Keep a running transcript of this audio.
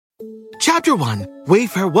Chapter 1.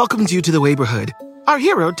 Wayfair welcomes you to the neighborhood. Our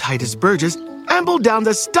hero, Titus Burgess, ambled down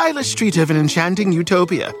the stylish street of an enchanting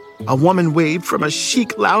utopia. A woman waved from a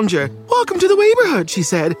chic lounger. "Welcome to the neighborhood," she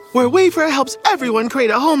said, "where Wayfair helps everyone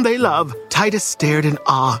create a home they love." Titus stared in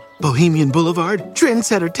awe. Bohemian Boulevard,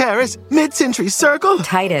 Trendsetter Terrace, Mid-Century Circle.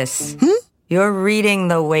 Titus, you're reading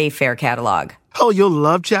the Wayfair catalog. Oh, you'll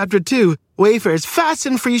love Chapter 2. Wayfair's fast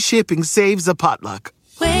and free shipping saves a potluck.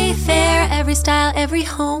 Wayfair, every style, every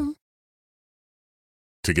home.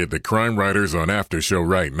 To get the Crime Writers on After Show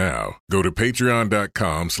right now, go to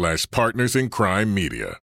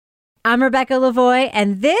patreon.com/partnersincrimemedia. I'm Rebecca Lavoie,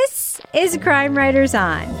 and this is Crime Writers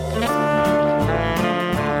On.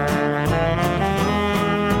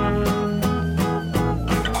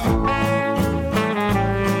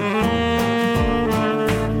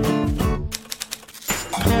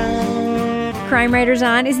 Crime Writers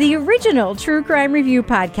On is the original true crime review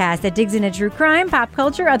podcast that digs into true crime, pop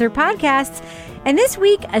culture, other podcasts. And this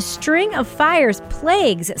week, a string of fires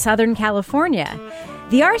plagues Southern California.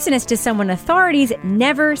 The arsonist is someone authorities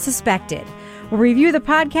never suspected. We'll review the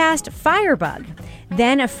podcast Firebug.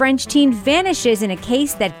 Then a French teen vanishes in a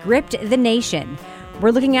case that gripped the nation. We're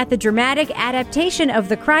looking at the dramatic adaptation of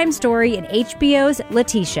the crime story in HBO's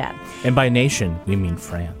Letitia. And by nation, we mean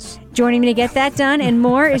France. Joining me to get that done and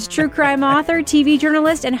more is true crime author, TV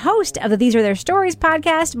journalist, and host of the These Are Their Stories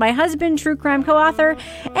podcast, my husband, true crime co-author,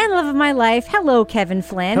 and love of my life. Hello, Kevin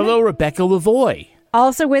Flynn. Hello, Rebecca Lavoie.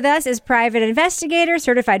 Also with us is private investigator,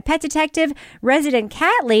 certified pet detective, resident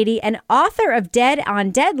cat lady, and author of Dead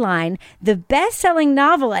on Deadline, the best-selling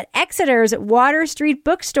novel at Exeter's Water Street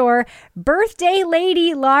Bookstore, birthday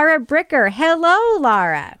lady Lara Bricker. Hello,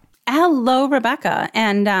 Lara. Hello, Rebecca.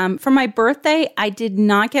 And for my birthday, I did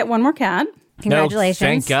not get one more cat. Congratulations. No,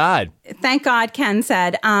 thank God. Thank God, Ken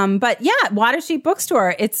said. But yeah, Water Street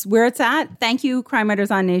Bookstore, it's where it's at. Thank you, Crime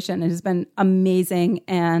Writers on Nation. It has been amazing.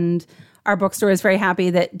 And our bookstore is very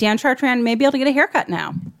happy that Dan Chartrand may be able to get a haircut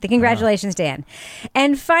now. Congratulations, Dan.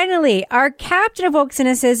 And finally, our captain of woke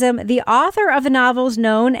cynicism, the author of the novels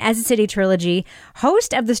known as the City Trilogy,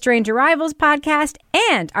 host of the Strange Arrivals podcast,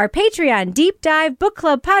 and our Patreon Deep Dive Book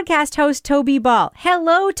Club podcast host, Toby Ball.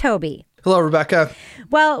 Hello, Toby. Hello, Rebecca.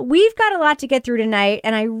 Well, we've got a lot to get through tonight,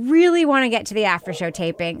 and I really want to get to the after show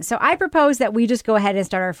taping. So I propose that we just go ahead and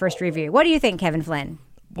start our first review. What do you think, Kevin Flynn?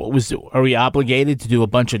 Are we obligated to do a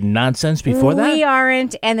bunch of nonsense before that? We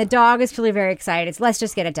aren't, and the dog is feeling very excited. So let's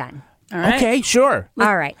just get it done. All right. Okay, sure.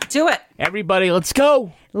 All right. Do it. Everybody, let's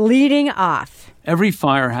go. Leading off. Every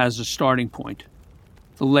fire has a starting point.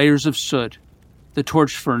 The layers of soot, the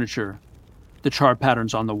torched furniture, the char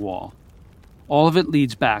patterns on the wall. All of it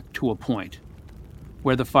leads back to a point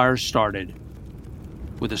where the fire started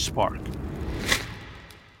with a spark.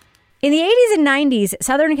 In the 80s and 90s,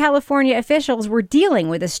 Southern California officials were dealing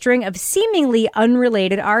with a string of seemingly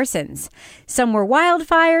unrelated arsons. Some were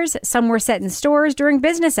wildfires, some were set in stores during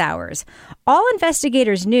business hours. All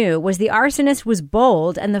investigators knew was the arsonist was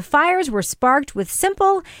bold and the fires were sparked with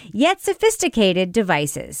simple yet sophisticated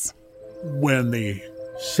devices. When the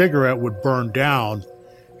cigarette would burn down,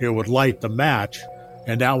 it would light the match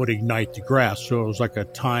and that would ignite the grass. So it was like a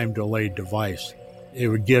time-delayed device. It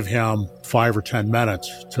would give him 5 or 10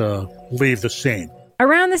 minutes to leave the scene.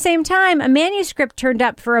 Around the same time, a manuscript turned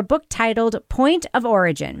up for a book titled Point of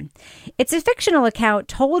Origin. It's a fictional account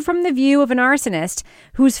told from the view of an arsonist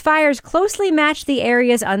whose fires closely match the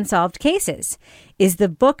area's unsolved cases. Is the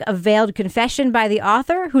book a veiled confession by the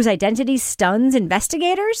author whose identity stuns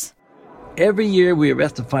investigators? Every year we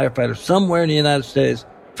arrest a firefighter somewhere in the United States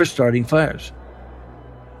for starting fires.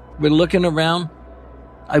 We're looking around.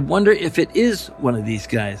 I wonder if it is one of these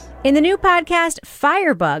guys. In the new podcast,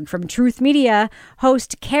 Firebug from Truth Media,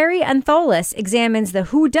 host Carrie Antholis examines the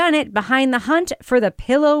whodunit behind the hunt for the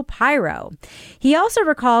Pillow Pyro. He also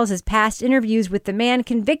recalls his past interviews with the man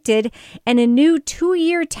convicted and a new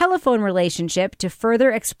 2-year telephone relationship to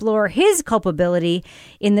further explore his culpability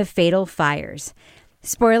in the fatal fires.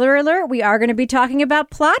 Spoiler alert, we are going to be talking about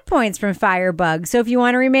plot points from Firebug. So if you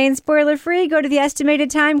want to remain spoiler-free, go to the estimated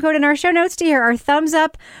time code in our show notes to hear our thumbs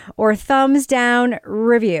up or thumbs down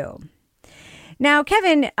review. Now,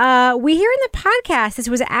 Kevin, we hear in the podcast this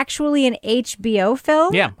was actually an HBO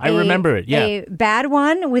film. Yeah, I remember it, yeah. A bad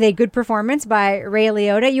one with a good performance by Ray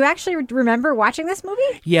Liotta. You actually remember watching this movie?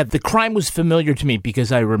 Yeah, the crime was familiar to me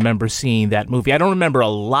because I remember seeing that movie. I don't remember a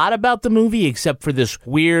lot about the movie except for this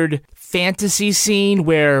weird fantasy scene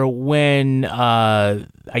where when, I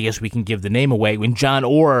guess we can give the name away, when John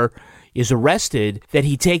Orr is arrested, that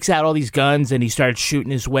he takes out all these guns and he starts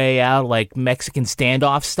shooting his way out like Mexican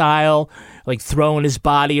standoff style, like throwing his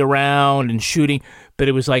body around and shooting. but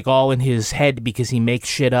it was like all in his head because he makes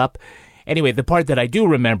shit up. Anyway, the part that I do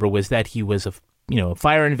remember was that he was a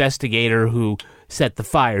fire investigator who set the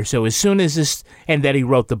fire. So as soon as this, and that he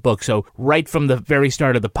wrote the book. So right from the very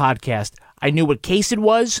start of the podcast, I knew what case it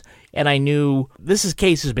was, and I knew this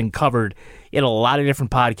case has been covered in a lot of different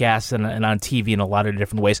podcasts and on TV in a lot of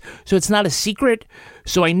different ways. So it's not a secret.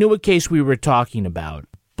 So I knew what case we were talking about,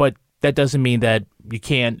 but that doesn't mean that you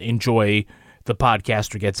can't enjoy the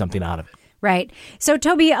podcast or get something out of it. Right. So,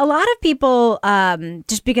 Toby, a lot of people,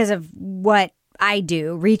 just because of what I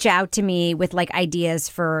do, reach out to me with like ideas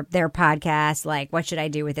for their podcast, like what should I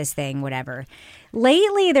do with this thing, whatever.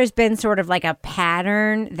 Lately, there's been sort of like a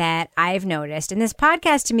pattern that I've noticed. And this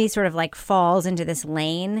podcast to me sort of like falls into this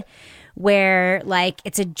lane where like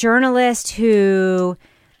it's a journalist who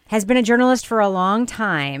has been a journalist for a long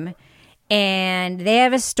time, and they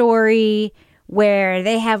have a story where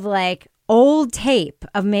they have like old tape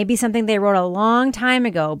of maybe something they wrote a long time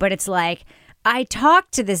ago, but it's like, I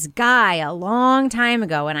talked to this guy a long time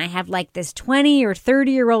ago and I have like this 20 or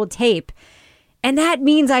 30-year-old tape, and that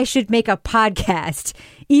means I should make a podcast,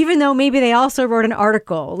 even though maybe they also wrote an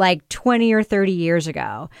article like 20 or 30 years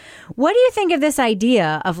ago. What do you think of this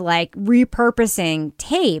idea of like repurposing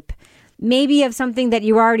tape, maybe of something that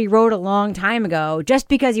you already wrote a long time ago, just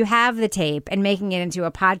because you have the tape, and making it into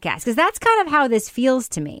a podcast? Because that's kind of how this feels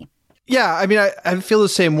to me. Yeah, I mean, I feel the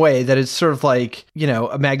same way, that it's sort of like,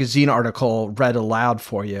 a magazine article read aloud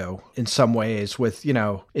for you in some ways with,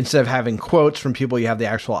 instead of having quotes from people, you have the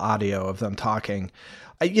actual audio of them talking.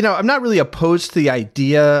 I'm not really opposed to the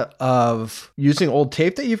idea of using old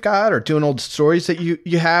tape that you've got or doing old stories that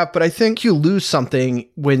you have, but I think you lose something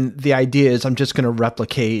when the idea is I'm just going to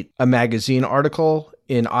replicate a magazine article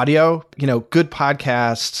in audio. Good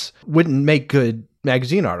podcasts wouldn't make good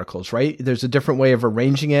magazine articles, right? There's a different way of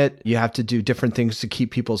arranging it. You have to do different things to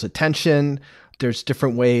keep people's attention. There's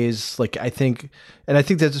different ways, I think that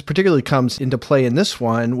this particularly comes into play in this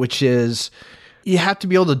one, which is you have to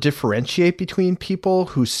be able to differentiate between people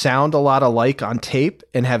who sound a lot alike on tape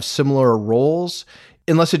and have similar roles,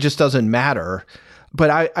 unless it just doesn't matter.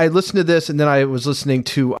 But I listened to this, and then I was listening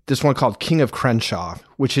to this one called King of Crenshaw,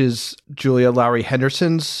 which is Julia Lowry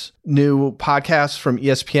Henderson's new podcast from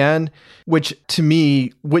ESPN, which to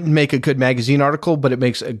me wouldn't make a good magazine article, but it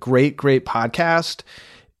makes a great, great podcast.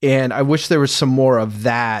 And I wish there was some more of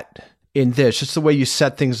that in this, just the way you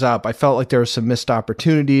set things up. I felt like there were some missed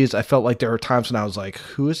opportunities. I felt like there were times when I was like,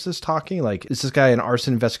 who is this talking? Like, is this guy an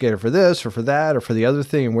arson investigator for this or for that or for the other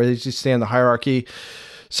thing? And where does he stand in the hierarchy?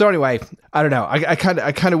 So anyway, I don't know. I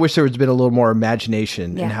kind of wish there had been a little more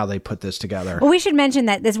imagination in how they put this together. Well, we should mention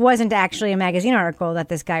that this wasn't actually a magazine article that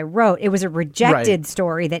this guy wrote. It was a rejected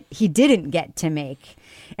story that he didn't get to make.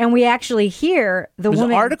 And we actually hear the woman... Was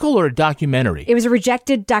it an article or a documentary? It was a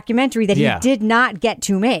rejected documentary that he did not get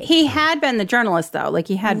to make. He had been the journalist, though. Like,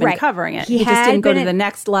 he had been covering it. He just didn't go to the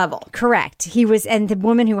next level. Correct. He was, and the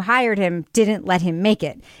woman who hired him didn't let him make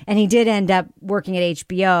it. And he did end up working at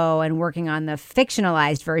HBO and working on the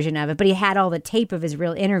fictionalized version of it, but he had all the tape of his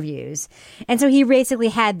real interviews. And so he basically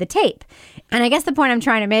had the tape. And I guess the point I'm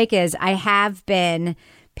trying to make is I have been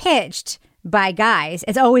pitched by guys.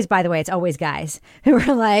 It's always guys who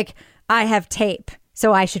are like, I have tape,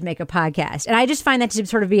 so I should make a podcast. And I just find that to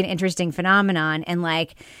sort of be an interesting phenomenon. And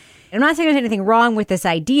like, I'm not saying there's anything wrong with this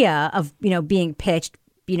idea of, being pitched,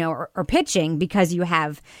 or pitching because you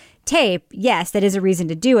have tape. Yes, that is a reason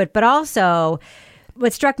to do it. But also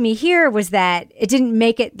what struck me here was that it didn't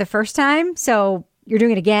make it the first time. So you're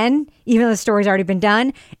doing it again, even though the story's already been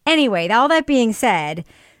done. Anyway, all that being said,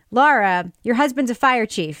 Laura, your husband's a fire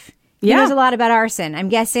chief. He knows a lot about arson. I'm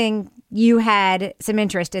guessing you had some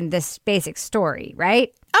interest in this basic story,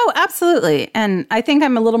 right? Oh, absolutely. And I think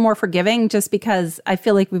I'm a little more forgiving just because I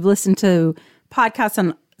feel like we've listened to podcasts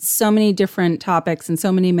on so many different topics and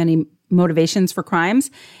so many motivations for crimes.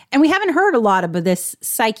 And we haven't heard a lot about this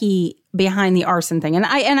psyche behind the arson thing. And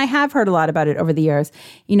I have heard a lot about it over the years.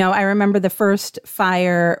 I remember the first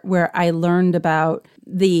fire where I learned about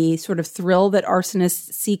the sort of thrill that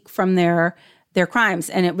arsonists seek from their crimes.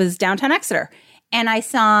 And it was downtown Exeter. And I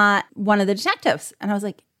saw one of the detectives and I was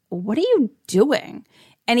like, what are you doing?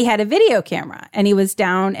 And he had a video camera and he was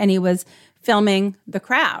down and he was filming the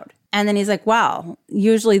crowd. And then he's like, well,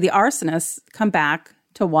 usually the arsonists come back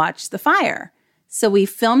to watch the fire. So we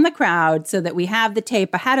film the crowd so that we have the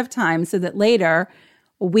tape ahead of time so that later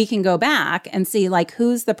we can go back and see like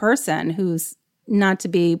who's the person who's not to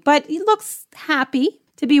be, but he looks happy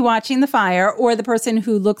to be watching the fire, or the person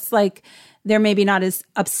who looks like they're maybe not as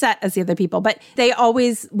upset as the other people, but they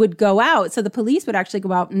always would go out. So the police would actually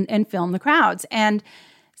go out and film the crowds. And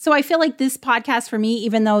so I feel like this podcast for me,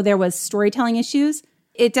 even though there was storytelling issues,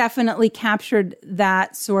 it definitely captured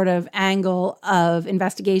that sort of angle of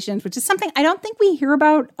investigations, which is something I don't think we hear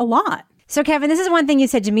about a lot. So, Kevin, this is one thing you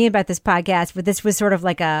said to me about this podcast, but this was sort of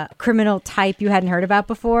like a criminal type you hadn't heard about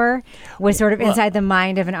before, was sort of inside the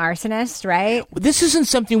mind of an arsonist, right? This isn't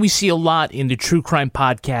something we see a lot in the true crime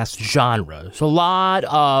podcast genre. There's a lot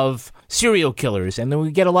of serial killers, and then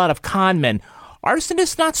we get a lot of con men.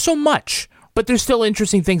 Arsonists, not so much. But there's still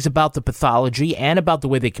interesting things about the pathology and about the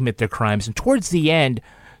way they commit their crimes. And towards the end,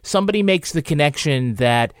 somebody makes the connection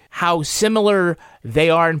that how similar they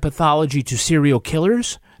are in pathology to serial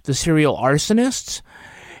killers, the serial arsonists.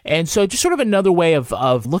 And so just sort of another way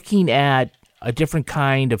of looking at a different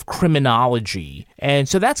kind of criminology. And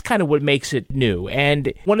so that's kind of what makes it new.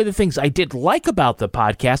 And one of the things I did like about the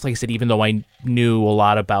podcast, like I said, even though I knew a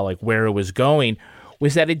lot about like where it was going,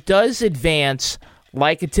 was that it does advance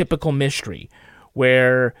like a typical mystery,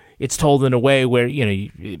 where it's told in a way where, you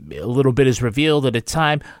know, a little bit is revealed at a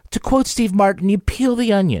time. To quote Steve Martin, you peel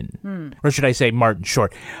the onion. Or should I say Martin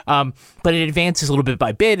short? But it advances a little bit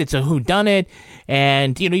by bit. It's a whodunit.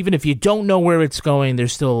 And, you know, even if you don't know where it's going,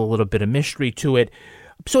 there's still a little bit of mystery to it.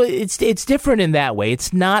 So it's different in that way.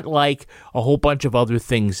 It's not like a whole bunch of other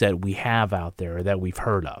things that we have out there that we've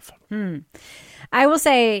heard of. I will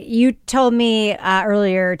say, you told me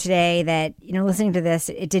earlier today that, you know, listening to this,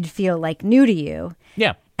 it did feel like new to you.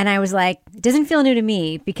 Yeah. And I was like, it doesn't feel new to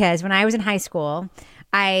me, because when I was in high school,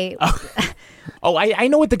 I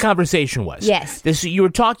know what the conversation was. Yes. You were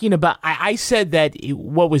talking about, I said that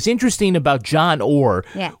what was interesting about John Orr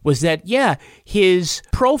was that, his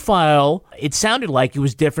profile, it sounded like it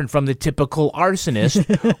was different from the typical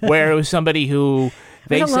arsonist, where it was somebody who...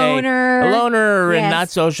 They a say loner, and not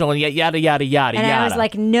social, and yada, yada, yada, and I was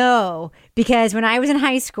like, no, because when I was in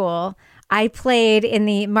high school, I played in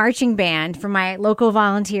the marching band for my local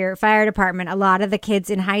volunteer fire department. A lot of the kids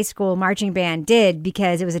in high school marching band did,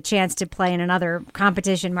 because it was a chance to play in another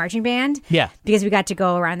competition marching band. Yeah. Because we got to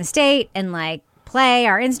go around the state and like play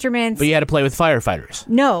our instruments. But you had to play with firefighters.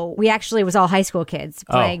 No, it was all high school kids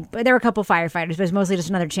playing. But there were a couple firefighters, but it was mostly just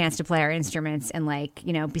another chance to play our instruments and like,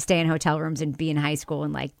 you know, stay in hotel rooms and be in high school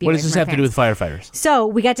and like be What does this have to do with firefighters? So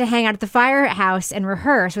we got to hang out at the firehouse and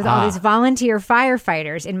rehearse with all these volunteer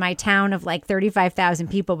firefighters in my town of like 35,000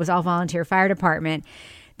 people. It was all volunteer fire department.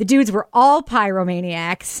 The dudes were all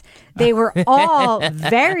pyromaniacs. They were all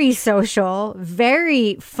very social,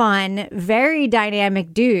 very fun, very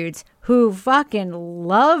dynamic dudes who fucking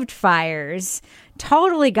loved fires,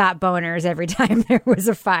 totally got boners every time there was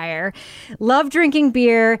a fire, loved drinking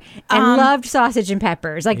beer, and loved sausage and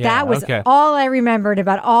peppers. Like, that was all I remembered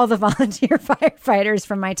about all the volunteer firefighters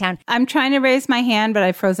from my town. I'm trying to raise my hand, but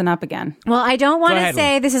I've frozen up again. Well, I don't want to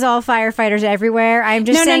say this is all firefighters everywhere. I'm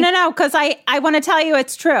just saying... No, because I want to tell you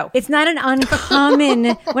it's true. It's not an uncommon...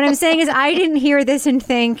 What I'm saying is I didn't hear this and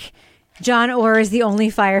think... John Orr is the only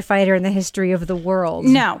firefighter in the history of the world.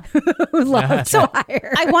 No. Who loves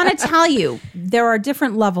fire. I want to tell you, there are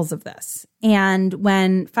different levels of this. And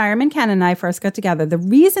when Fireman Ken and I first got together, the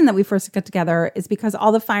reason that we first got together is because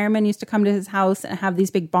all the firemen used to come to his house and have these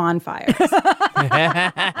big bonfires.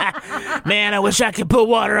 Man, I wish I could put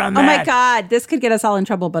water on that. Oh my God, this could get us all in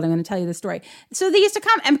trouble, but I'm going to tell you the story. So they used to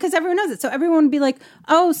come, and because everyone knows it, so everyone would be like,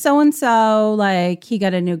 oh, so-and-so, like, he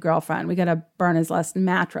got a new girlfriend. We got to burn his last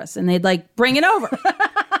mattress. And they'd like, bring it over.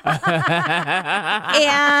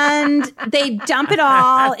 And they dump it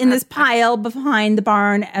all in this pile behind the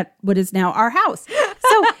barn at what is now our house.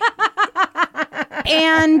 So,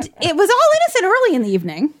 and it was all innocent early in the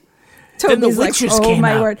evening. Then the witches came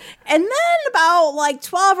out. Word. And then about like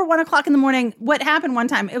 12 or 1 o'clock in the morning, what happened one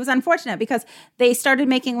time, it was unfortunate because they started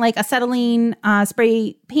making like acetylene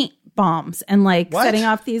spray paint bombs and like setting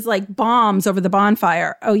off these like bombs over the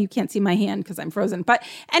bonfire. Oh, you can't see my hand because I'm frozen. But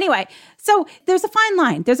anyway, so there's a fine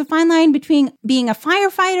line. There's a fine line between being a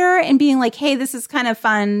firefighter and being like, hey, this is kind of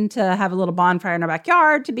fun to have a little bonfire in our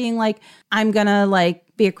backyard, to being like, I'm going to like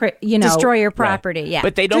be a, destroy your property. Yeah.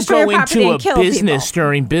 But they don't go into a business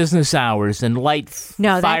during business hours and light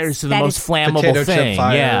fires to the most flammable thing.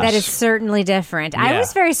 Yeah. That is certainly different. Yeah. I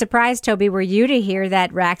was very surprised, Toby, were you to hear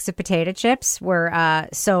that racks of potato chips were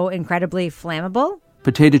so incredibly flammable?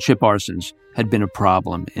 Potato chip arsons had been a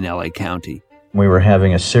problem in LA County. We were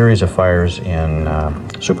having a series of fires in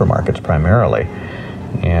supermarkets primarily,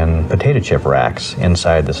 and potato chip racks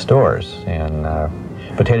inside the stores, and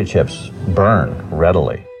potato chips burn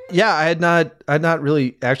readily. Yeah, I had not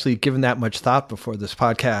really actually given that much thought before this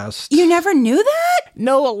podcast. You never knew that?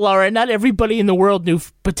 No, Laura, not everybody in the world knew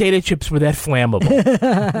potato chips were that flammable.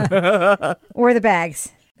 Or the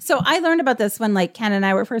bags. So I learned about this when like Ken and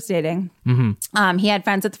I were first dating. Mm-hmm. He had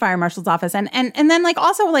friends at the fire marshal's office, and then like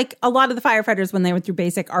also like a lot of the firefighters when they went through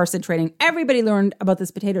basic arson training, everybody learned about this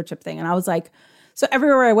potato chip thing, and I was like, so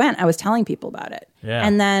everywhere I went, I was telling people about it. Yeah.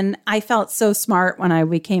 And then I felt so smart when I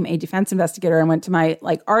became a defense investigator and went to my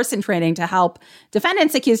like arson training to help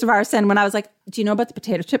defendants accused of arson. When I was like, "Do you know about the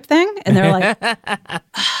potato chip thing?" And they were like.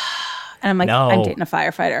 And I'm like, No. I'm dating a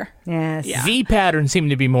firefighter. Yes. Yeah. V patterns seem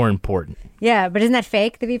to be more important. Yeah, but isn't that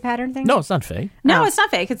fake, the V pattern thing? No, it's not fake. No, it's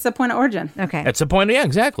not fake. It's the point of origin. Okay. That's the point. Yeah,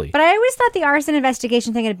 exactly. But I always thought the arson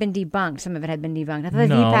investigation thing had been debunked. Some of it had been debunked. I thought the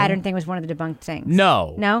No. V pattern thing was one of the debunked things.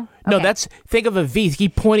 No. No? No, Okay. that's, think of a V.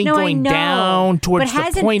 Keep pointing, No, I going know. down towards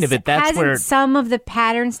But the point of it. That's hasn't where some of the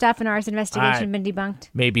pattern stuff in arson investigation I- been debunked?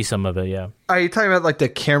 maybe some of it, yeah. Are you talking about like the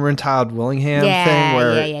Cameron Todd Willingham Yeah, thing?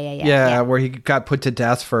 Where, yeah. where he got put to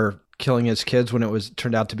death for killing his kids when it was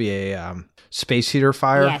turned out to be a space heater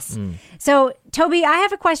fire? Yes. So, Toby, I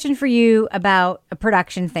have a question for you about a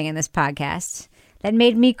production thing in this podcast that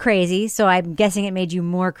made me crazy. So I'm guessing it made you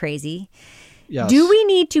more crazy. Yes. Do we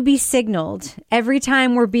need to be signaled every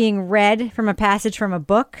time we're being read from a passage from a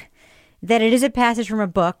book that it is a passage from a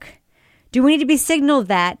book? Do we need to be signaled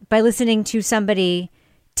that by listening to somebody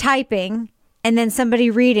typing and then somebody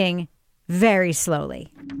reading very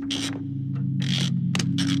slowly?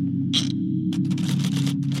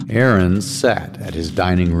 Aaron sat at his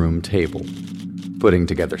dining room table, putting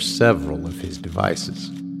together several of his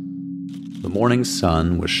devices. The morning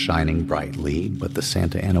sun was shining brightly, but the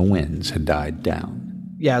Santa Ana winds had died down.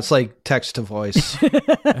 Yeah, it's like text to voice.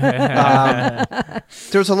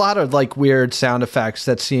 There's a lot of like weird sound effects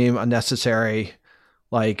that seem unnecessary.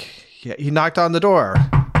 Like he knocked on the door.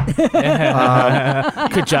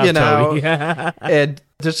 Good job, you know, Toby. and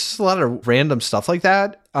there's just a lot of random stuff like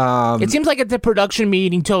that. It seems like at the production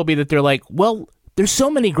meeting, Toby, that they're like, well, there's so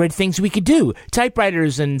many great things we could do.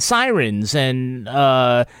 Typewriters and sirens, and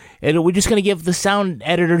we're just going to give the sound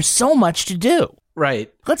editor so much to do.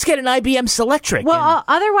 Right. Let's get an IBM Selectric. Well,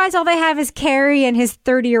 otherwise, all they have is Carrie and his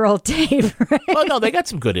 30-year-old Dave, right? Oh, no, they got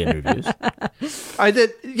some good interviews.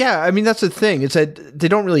 Yeah, I mean, that's the thing. It's that they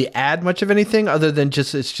don't really add much of anything other than it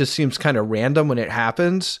just seems kind of random when it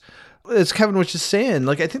happens. As Kevin was just saying,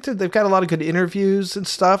 like, I think that they've got a lot of good interviews and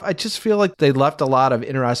stuff. I just feel like they left a lot of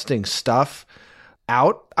interesting stuff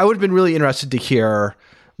out. I would have been really interested to hear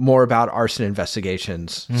more about arson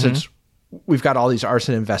investigations since we've got all these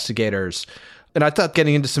arson investigators. And I thought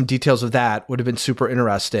getting into some details of that would have been super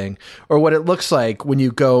interesting. Or what it looks like when you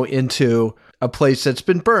go into a place that's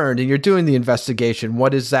been burned and you're doing the investigation.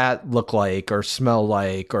 What does that look like or smell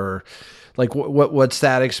like? Or like what's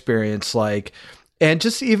that experience like? And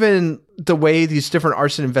just even the way these different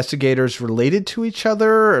arson investigators related to each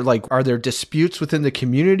other, or like, are there disputes within the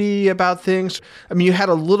community about things? I mean, you had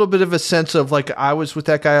a little bit of a sense of like, I was with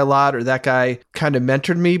that guy a lot, or that guy kind of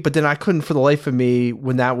mentored me, but then I couldn't for the life of me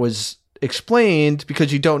when that was explained,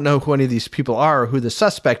 because you don't know who any of these people are or who the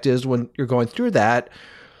suspect is when you're going through that.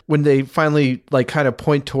 When they finally like kind of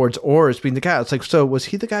point towards Orr as being the guy, it's like, so was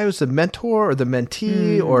he the guy who was the mentor or the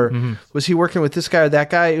mentee, or was he working with this guy or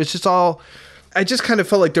that guy? It was just all... I just kind of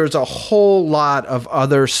felt like there was a whole lot of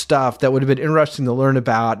other stuff that would have been interesting to learn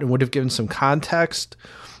about and would have given some context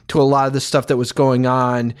to a lot of the stuff that was going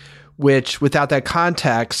on, which without that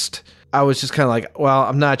context, I was just kind of like, well,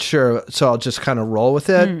 I'm not sure, so I'll just kind of roll with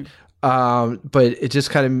it. But it just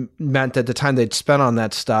kind of meant that the time they'd spent on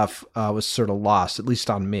that stuff was sort of lost, at least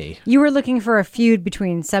on me. You were looking for a feud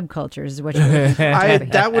between subcultures, is what you were looking for.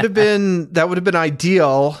 That would have been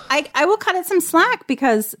ideal. I will cut it some slack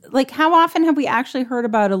because, like, how often have we actually heard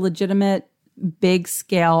about a legitimate big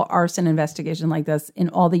scale arson investigation like this in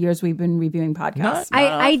all the years we've been reviewing podcasts?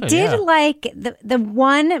 I did like the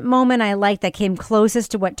one moment I liked that came closest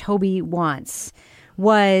to what Toby wants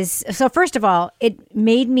was, so first of all, it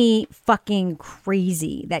made me fucking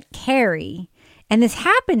crazy that Carrie, and this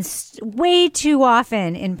happens way too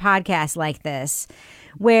often in podcasts like this,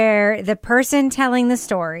 where the person telling the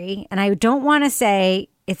story, and I don't want to say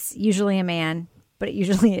it's usually a man, but it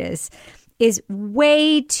usually is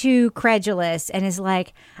way too credulous and is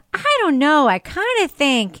like, I don't know, I kind of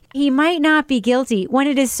think he might not be guilty, when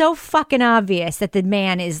it is so fucking obvious that the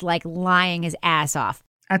man is like lying his ass off.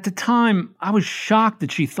 At the time, I was shocked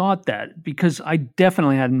that she thought that because I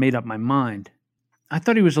definitely hadn't made up my mind. I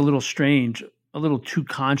thought he was a little strange, a little too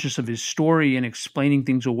conscious of his story and explaining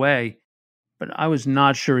things away, but I was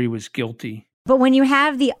not sure he was guilty. But when you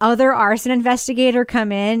have the other arson investigator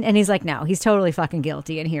come in and he's like, no, he's totally fucking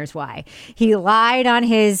guilty. And here's why. He lied on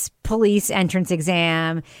his police entrance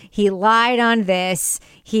exam. He lied on this.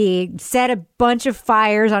 He set a bunch of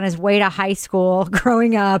fires on his way to high school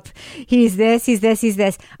growing up. He's this, he's this, he's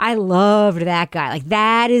this. I loved that guy. Like,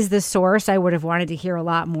 that is the source I would have wanted to hear a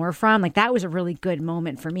lot more from. Like, that was a really good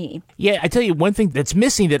moment for me. Yeah, I tell you one thing that's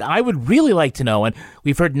missing that I would really like to know, and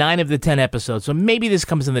we've heard 9 of the 10 episodes, so maybe this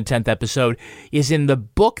comes in the 10th episode, is in the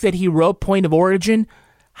book that he wrote, Point of Origin.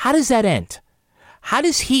 How does that end? How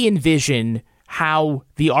does he envision how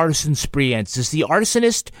the arson spree ends? Does the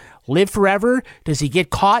arsonist live forever? Does he get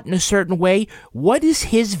caught in a certain way? What is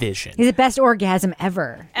his vision? He's the best orgasm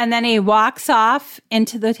ever. And then he walks off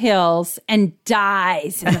into the hills and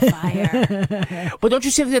dies in the fire. But don't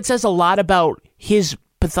you think that says a lot about his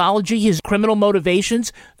pathology, his criminal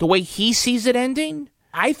motivations, the way he sees it ending?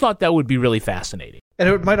 I thought that would be really fascinating. And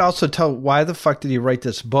it might also tell why the fuck did he write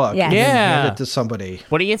this book? Yeah. And then hand it to somebody.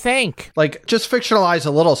 What do you think? Like, just fictionalize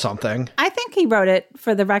a little something. I think he wrote it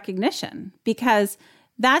for the recognition because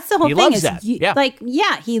that's the whole He thing. loves Is that.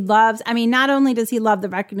 Yeah. He loves, I mean, not only does he love the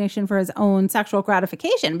recognition for his own sexual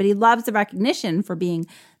gratification, but he loves the recognition for being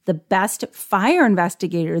the best fire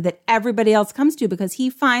investigator that everybody else comes to because he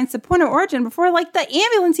finds the point of origin before like the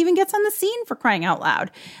ambulance even gets on the scene, for crying out loud.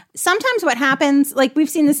 Sometimes what happens, like we've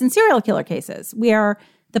seen this in serial killer cases where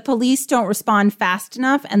the police don't respond fast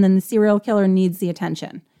enough and then the serial killer needs the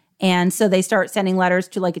attention. And so they start sending letters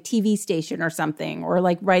to like a TV station or something, or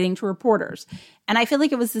like writing to reporters. And I feel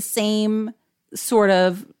like it was the same sort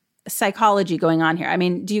of psychology going on here. I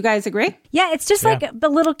mean, do you guys agree? Yeah, it's just like the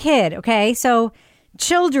little kid, okay? So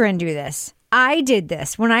children do this. I did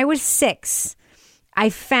this. When I was 6, I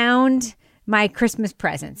found my Christmas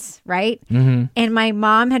presents, right? Mm-hmm. And my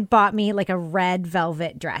mom had bought me like a red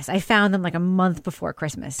velvet dress. I found them like a month before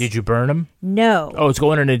Christmas. Did you burn them? No. Oh, it's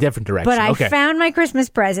going in a different direction. But I Okay. found my Christmas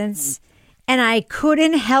presents and I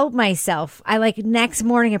couldn't help myself. I like next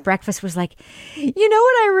morning at breakfast was like, you know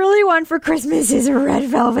what I really want for Christmas is a red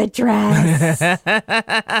velvet dress.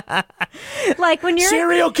 Like when you're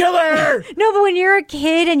serial killer. No, but when you're a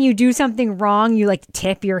kid and you do something wrong, you like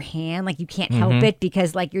tip your hand, like you can't help Mhm. it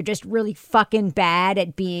because like you're just really fucking bad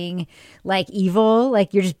at being like evil.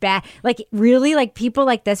 Like you're just bad. Like really, like people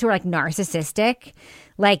like this who are like narcissistic.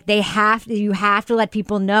 Like you have to let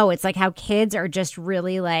people know. It's like how kids are just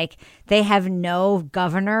really like, they have no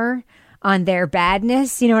governor on their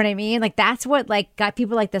badness. You know what I mean? Like that's what like got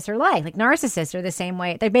people like this are like. Like narcissists are the same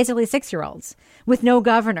way. They're basically 6-year-olds with no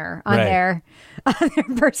governor on their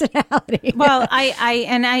personality. Well,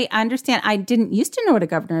 I understand. I didn't used to know what a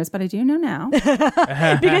governor is, but I do know now.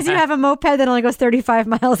 Because you have a moped that only goes 35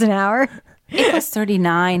 miles an hour. It goes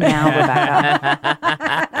 39 now, Rebecca.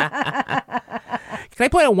 Can I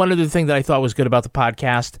point out one other thing that I thought was good about the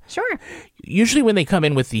podcast? Sure. Usually when they come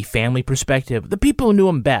in with the family perspective, the people who knew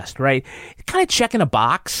him best, right? Kind of checking a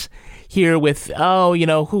box here with, trying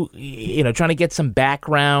to get some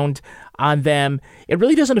background on them. It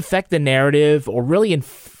really doesn't affect the narrative or really, it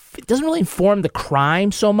doesn't really inform the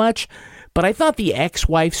crime so much. But I thought the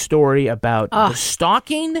ex-wife story about the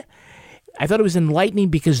stalking, I thought it was enlightening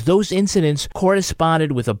because those incidents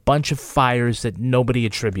corresponded with a bunch of fires that nobody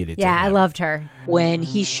attributed to him. I loved her. When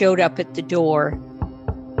he showed up at the door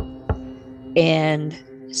and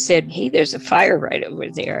said, "Hey, there's a fire right over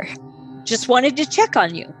there. Just wanted to check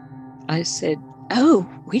on you." I said, "Oh,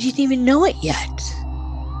 we didn't even know it yet."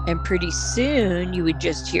 And pretty soon you would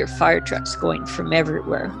just hear fire trucks going from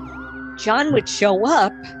everywhere. John would show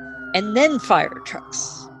up and then fire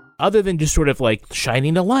trucks. Other than just sort of like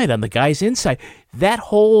shining a light on the guy's inside, that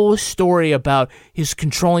whole story about his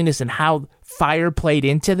controllingness and how fire played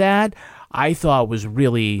into that, I thought was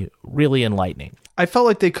really, really enlightening. I felt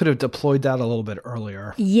like they could have deployed that a little bit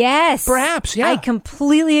earlier. Yes. Perhaps, yeah. I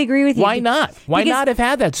completely agree with you. Why not? Why not have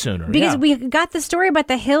had that sooner? Because Yeah. we got the story about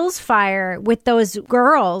the Hills fire with those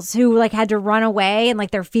girls who like had to run away and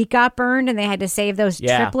like their feet got burned and they had to save those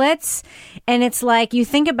triplets. And it's like you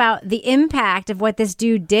think about the impact of what this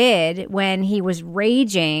dude did when he was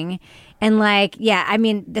raging. And like, yeah, I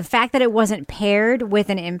mean, the fact that it wasn't paired with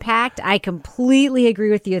an impact, I completely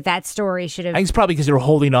agree with you. That story should have. I think it's probably because they were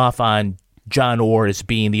holding off on John Orr as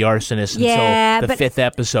being the arsonist until the 5th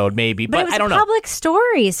episode, maybe. But it was I don't know. a public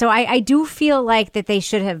story, so I do feel like that they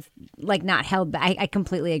should have like not held back. I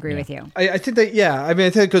completely agree with you. I think that, I mean, I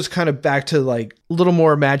think it goes kind of back to like a little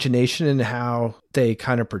more imagination in how they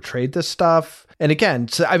kind of portrayed this stuff. And again,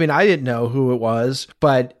 so, I mean, I didn't know who it was,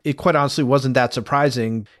 but it quite honestly wasn't that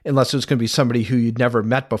surprising unless it was going to be somebody who you'd never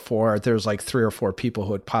met before. There's like 3 or 4 people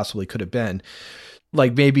who it possibly could have been.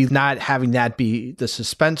 Like maybe not having that be the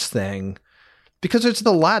suspense thing because there's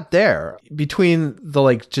a lot there between the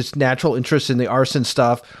like just natural interest in the arson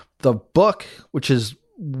stuff, the book, which is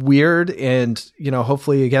weird. And,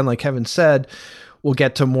 hopefully, again, like Kevin said, we'll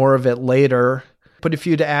get to more of it later. But if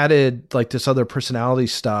you'd added like this other personality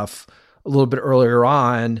stuff a little bit earlier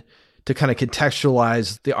on to kind of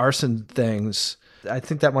contextualize the arson things, I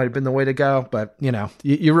think that might have been the way to go. But,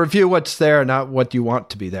 you review what's there, not what you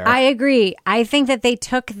want to be there. I agree. I think that they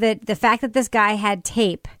took the fact that this guy had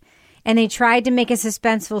tape and they tried to make a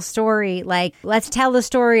suspenseful story, like, let's tell the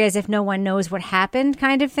story as if no one knows what happened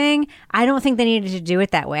kind of thing. I don't think they needed to do it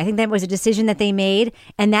that way. I think that was a decision that they made,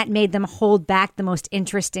 and that made them hold back the most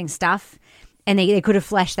interesting stuff. And they could have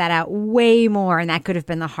fleshed that out way more, and that could have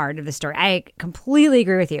been the heart of the story. I completely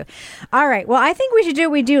agree with you. All right. Well, I think we should do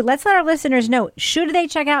what we do. Let's let our listeners know. Should they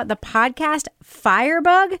check out the podcast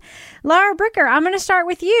Firebug? Lara Bricker, I'm going to start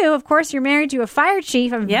with you. Of course, you're married to a fire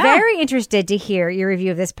chief. I'm very interested to hear your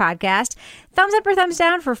review of this podcast. Thumbs up or thumbs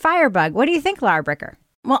down for Firebug. What do you think, Lara Bricker?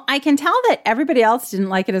 Well, I can tell that everybody else didn't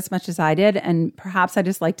like it as much as I did. And perhaps I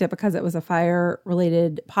just liked it because it was a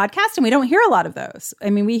fire-related podcast. And we don't hear a lot of those.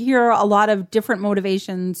 I mean, we hear a lot of different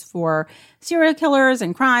motivations for serial killers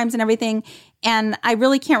and crimes and everything. And I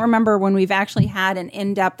really can't remember when we've actually had an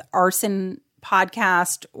in-depth arson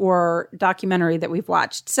podcast or documentary that we've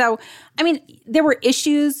watched. So, I mean, there were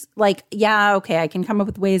issues like, I can come up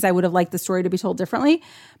with ways I would have liked the story to be told differently.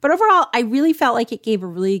 But overall, I really felt like it gave a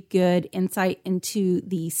really good insight into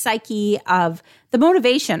the psyche of the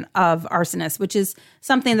motivation of arsonists, which is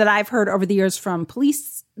something that I've heard over the years from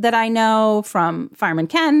police that I know, from Fireman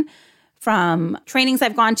Ken, from trainings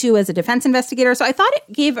I've gone to as a defense investigator. So I thought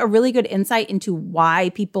it gave a really good insight into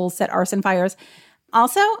why people set arson fires.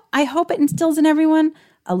 Also, I hope it instills in everyone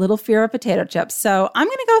a little fear of potato chips. So I'm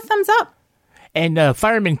going to go thumbs up. And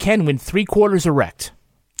Fireman Ken went 3/4 erect.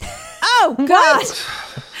 Oh, God.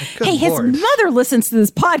 Hey, his mother listens to this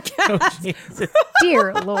podcast.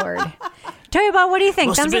 Dear Lord. Toby Ball, what do you think?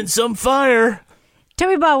 Must have been some fire.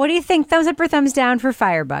 Toby Ball, what do you think? Thumbs up or thumbs down for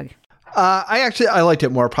Firebug? I liked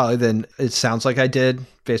it more probably than it sounds like I did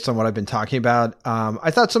based on what I've been talking about.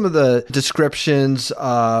 I thought some of the descriptions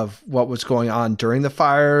of what was going on during the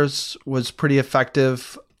fires was pretty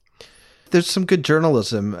effective. There's some good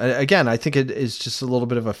journalism. Again, I think it is just a little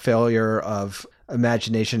bit of a failure of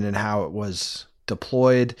imagination and how it was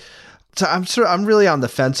deployed. So I'm really on the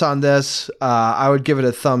fence on this. I would give it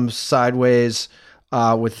a thumb sideways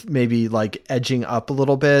with maybe like edging up a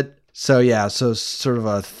little bit. So sort of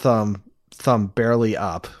a thumb barely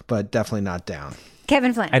up, but definitely not down.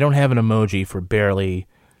 Kevin Flynn. I don't have an emoji for barely.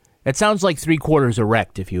 It sounds like 3/4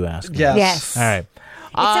 erect, if you ask me. Yes. All right.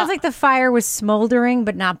 It sounds like the fire was smoldering,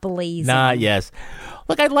 but not blazing. Yes.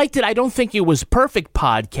 Look, I liked it. I don't think it was perfect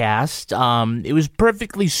podcast. It was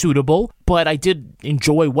perfectly suitable, but I did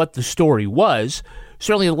enjoy what the story was.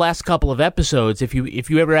 Certainly the last couple of episodes, if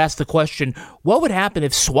you ever ask the question, what would happen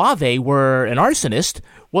if Suave were an arsonist?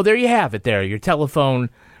 Well, there you have it there, your telephone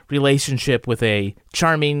relationship with a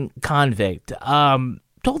charming convict.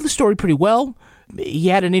 Told the story pretty well. He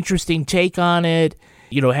had an interesting take on it,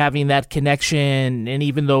 having that connection. And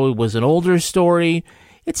even though it was an older story,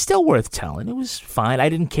 it's still worth telling. It was fine. I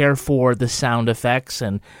didn't care for the sound effects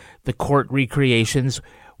and the court recreations.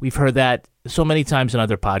 We've heard that so many times in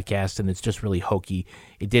other podcasts, and it's just really hokey.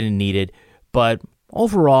 It didn't need it. But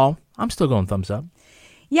overall, I'm still going thumbs up.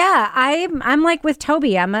 Yeah, I'm like with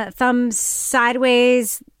Toby. I'm a thumb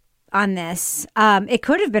sideways on this. It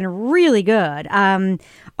could have been really good.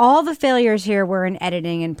 All the failures here were in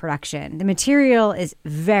editing and production. The material is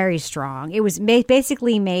very strong. It was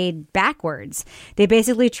basically made backwards. They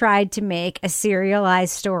basically tried to make a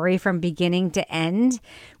serialized story from beginning to end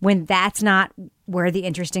when that's not where the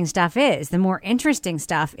interesting stuff is. The more interesting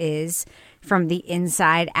stuff is from the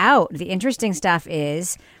inside out. The interesting stuff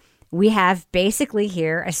is we have basically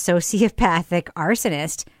here a sociopathic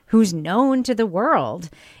arsonist who's known to the world,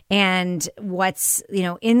 and what's,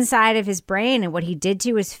 inside of his brain and what he did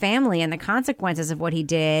to his family and the consequences of what he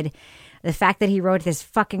did. The fact that he wrote this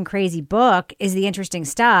fucking crazy book is the interesting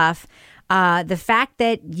stuff. The fact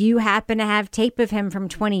that you happen to have tape of him from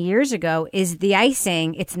 20 years ago is the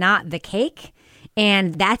icing. It's not the cake.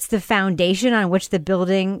 And that's the foundation on which the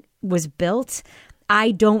building was built.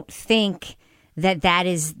 I don't think that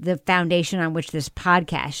is the foundation on which this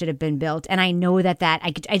podcast should have been built. And I know that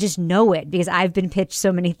I just know it because I've been pitched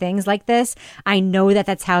so many things like this. I know that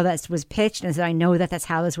that's how this was pitched. And so I know that that's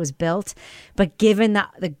how this was built. But given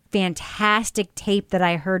the fantastic tape that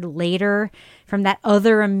I heard later from that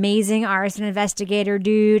other amazing arson investigator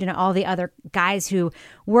dude and all the other guys who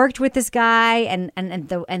worked with this guy and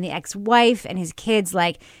the ex-wife and his kids,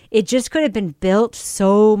 like, it just could have been built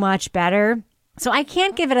so much better. So I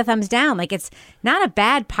can't give it a thumbs down. Like, it's not a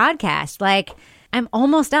bad podcast. Like, I'm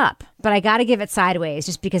almost up, but I got to give it sideways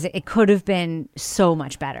just because it could have been so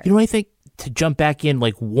much better. You know what I think? To jump back in,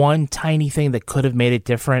 like one tiny thing that could have made it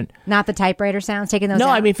different. Not the typewriter sounds, taking those No,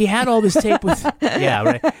 out? I mean, if you had all this tape with... yeah,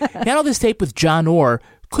 right. If you had all this tape with John Orr,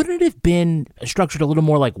 couldn't it have been structured a little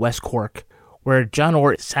more like West Cork, where John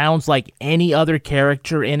Orr sounds like any other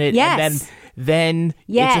character in it? Yes. And then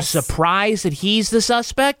it's a surprise that he's the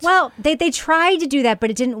suspect? Well, they tried to do that,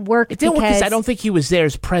 but it didn't work. It didn't work because I don't think he was there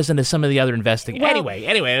as present as some of the other investigators. Well, anyway,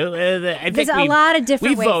 I think there's a lot of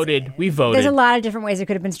different ways. We voted. There's a lot of different ways it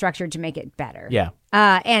could have been structured to make it better. Yeah.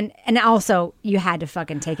 And also, you had to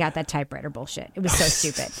fucking take out that typewriter bullshit. It was so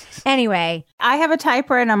stupid. Anyway. I have a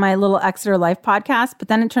typewriter on my little Exeter Life podcast, but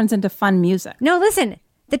then it turns into fun music. No, listen.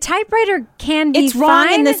 The typewriter can be It's wrong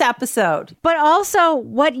in this episode. But also,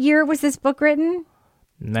 what year was this book written?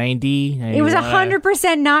 90. It was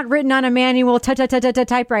 100% not written on a manual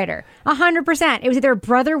typewriter. 100%. It was either a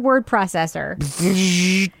Brother word processor,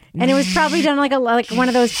 and it was probably done like one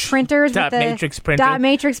of those printers dot with the matrix printer. Dot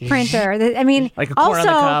matrix printer. I mean, like a corn on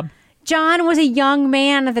the cob. John was a young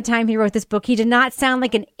man at the time he wrote this book. He did not sound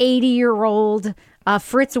like an 80-year-old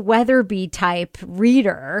Fritz Weatherby type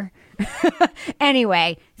reader.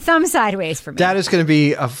 Anyway, thumb sideways for me. That is going to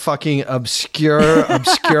be a fucking obscure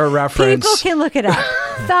reference. People can look it up.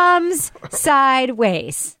 Thumbs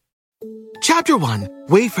sideways. Chapter 1.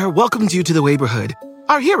 Wayfair welcomes you to the neighborhood.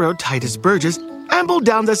 Our hero, Titus Burgess, ambled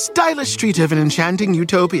down the stylish street of an enchanting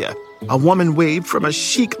utopia. A woman waved from a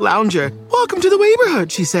chic lounger. Welcome to the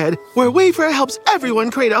neighborhood, she said, where Wayfair helps everyone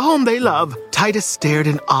create a home they love. Titus stared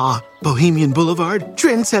in awe. Bohemian Boulevard,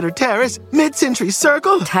 Trendsetter Terrace, Mid-Century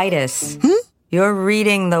Circle. Titus, you're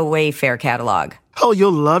reading the Wayfair catalog. Oh,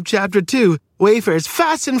 you'll love Chapter 2. Wayfair's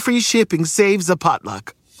fast and free shipping saves a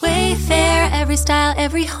potluck. Wayfair, every style,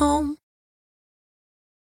 every home.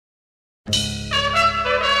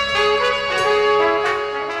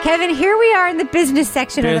 Kevin, here we are in the business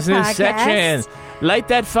section of the podcast. Business section. Light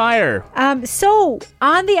that fire. So,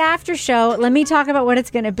 on the after show, let me talk about what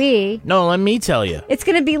it's going to be. No, let me tell you. It's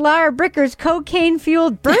going to be Laura Bricker's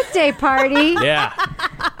cocaine-fueled birthday party. Yeah.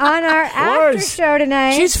 On our after show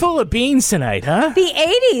tonight. She's full of beans tonight, huh?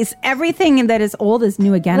 The 80s. Everything that is old is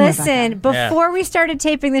new again. Listen, before we started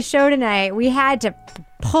taping the show tonight, we had to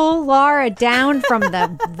pull Laura down from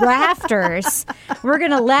the rafters. We're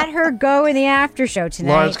going to let her go in the after show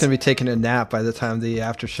tonight. Laura's going to be taking a nap by the time the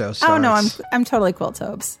after show starts. Oh, no, I'm totally cool,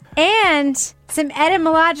 Tobes. And some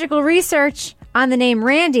etymological research on the name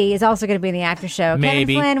Randy is also going to be in the after show.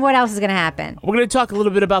 Maybe. Kevin Flynn, what else is going to happen? We're going to talk a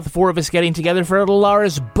little bit about the four of us getting together for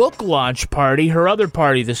Laura's book launch party, her other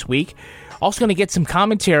party this week. Also going to get some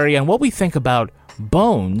commentary on what we think about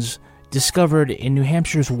bones discovered in New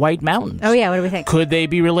Hampshire's White Mountains. Oh, yeah. What do we think? Could they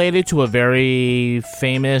be related to a very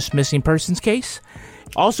famous missing persons case?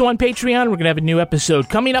 Also on Patreon, we're going to have a new episode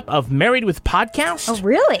coming up of Married with Podcast. Oh,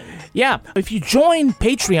 really? Yeah. If you join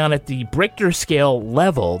Patreon at the Bricker scale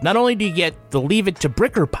level, not only do you get the Leave It to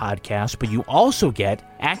Bricker podcast, but you also get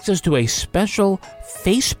access to a special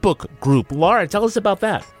Facebook group. Laura, tell us about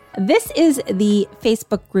that. This is the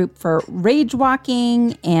Facebook group for rage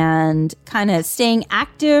walking and kind of staying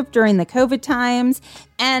active during the COVID times.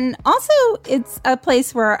 And also, it's a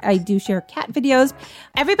place where I do share cat videos.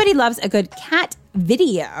 Everybody loves a good cat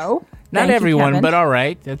video. Not everyone, but all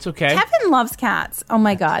right. That's okay. Kevin loves cats. Oh,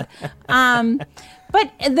 my God. But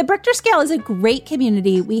the Brichter Scale is a great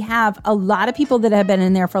community. We have a lot of people that have been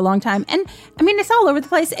in there for a long time. And I mean, it's all over the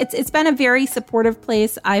place. It's been a very supportive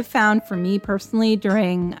place, I've found, for me personally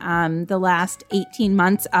during the last 18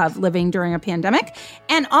 months of living during a pandemic.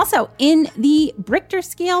 And also in the Brichter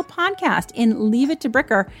Scale podcast, in Leave It to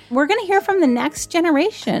Bricker, we're going to hear from the next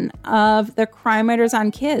generation of the crime writers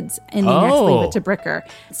on kids in the next Leave It to Bricker.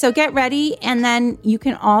 So get ready, and then you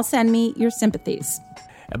can all send me your sympathies.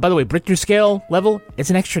 By the way, Brichter scale level, it's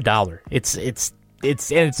an extra $1.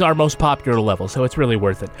 It's our most popular level, so it's really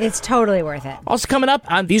worth it. It's totally worth it. Also coming up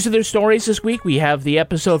on These Are Their Stories this week, we have the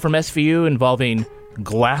episode from SVU involving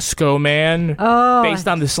Glasgow Man, based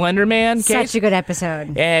on the Slender Man case. Such a good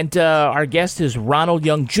episode. And our guest is Ronald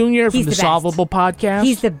Young Jr. from the Solvable podcast.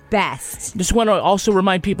 He's the best. Just want to also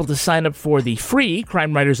remind people to sign up for the free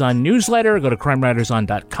Crime Writers On newsletter. Go to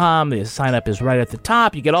crimewriterson.com. The sign up is right at the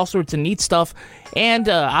top. You get all sorts of neat stuff and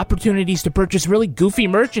opportunities to purchase really goofy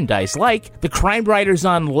merchandise, like the Crime Writers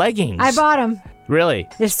On leggings. I bought them. Really?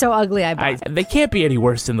 They're so ugly, I bought them. They can't be any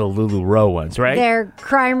worse than the LuLaRoe ones, right? They're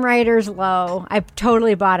Crime Writers low. I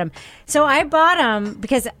totally bought them. So I bought them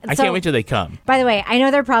because... I can't wait till they come. By the way, I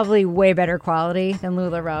know they're probably way better quality than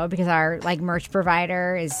LuLaRoe because our merch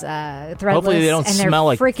provider is Threadless. Hopefully they don't and they're smell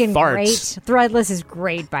like freaking farts. Great. Threadless is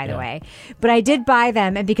great, by the way. But I did buy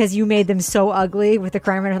them, and because you made them so ugly with the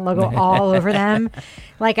Crime Writers logo all over them,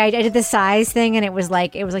 I did the size thing, and it was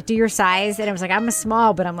like, do your size, and it was like, I'm a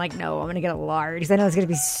small, but I'm like, no, I'm going to get a large because I know it's going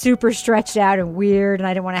to be super stretched out and weird, and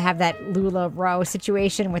I didn't want to have that LuLaRoe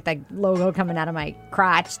situation with the logo coming out of my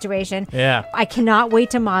crotch situation. Yeah. I cannot wait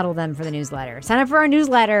to model them for the newsletter. Sign up for our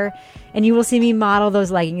newsletter, and you will see me model those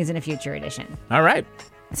leggings in a future edition. All right.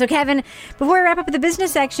 So, Kevin, before we wrap up with the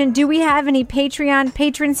business section, do we have any Patreon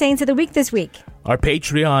patron saints of the week this week? Our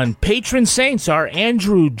Patreon patron saints are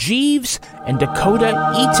Andrew Jeeves and Dakota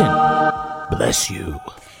Eaton. Bless you.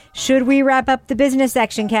 Should we wrap up the business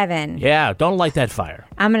section, Kevin? Yeah, don't light that fire.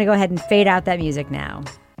 I'm going to go ahead and fade out that music now.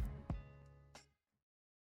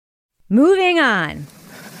 Moving on.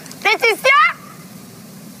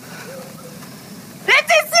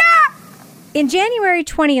 In January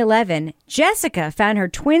 2011, Jessica found her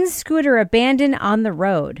twin scooter abandoned on the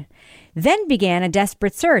road. Then began a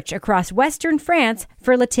desperate search across western France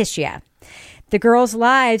for Letitia. The girls'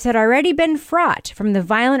 lives had already been fraught, from the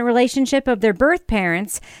violent relationship of their birth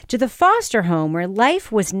parents to the foster home where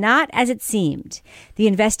life was not as it seemed. The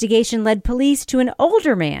investigation led police to an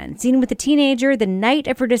older man seen with a teenager the night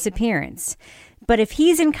of her disappearance. But if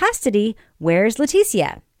he's in custody, where's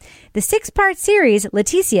Letitia? The 6-part series,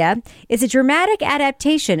 Letitia, is a dramatic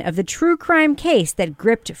adaptation of the true crime case that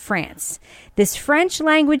gripped France. This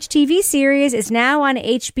French-language TV series is now on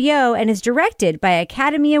HBO and is directed by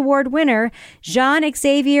Academy Award winner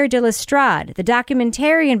Jean-Xavier de Lestrade, the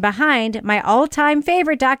documentarian behind my all-time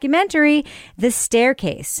favorite documentary, The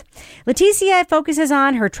Staircase. Letitia focuses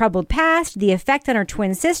on her troubled past, the effect on her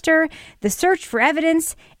twin sister, the search for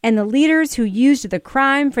evidence, and the leaders who used the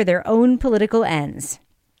crime for their own political ends.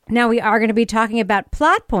 Now, we are going to be talking about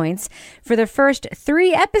plot points for the first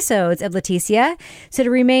 3 episodes of Letitia. So to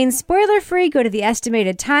remain spoiler-free, go to the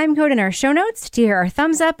estimated time code in our show notes to hear our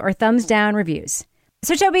thumbs up or thumbs down reviews.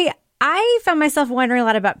 So, Toby, I found myself wondering a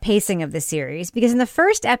lot about pacing of the series because in the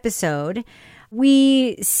first episode,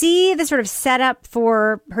 we see the sort of setup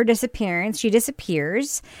for her disappearance. She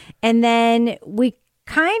disappears, and then we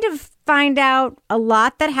kind of find out a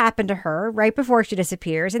lot that happened to her right before she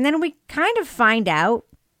disappears, and then we kind of find out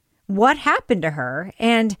what happened to her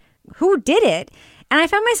and who did it. And I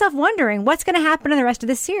found myself wondering what's going to happen in the rest of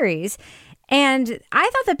the series. And I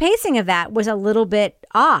thought the pacing of that was a little bit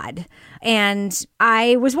odd. And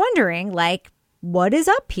I was wondering, what is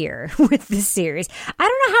up here with this series? I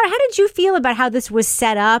don't know. How did you feel about how this was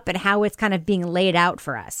set up and how it's kind of being laid out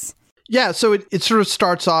for us? Yeah, so it sort of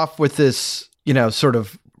starts off with this, sort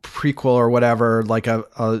of prequel or whatever, like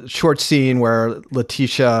a short scene where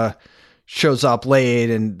Letitia shows up late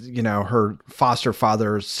and, her foster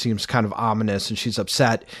father seems kind of ominous and she's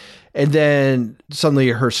upset. And then suddenly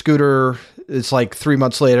her scooter is 3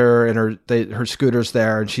 months later and her scooter's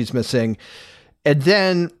there and she's missing. And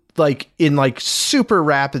then in super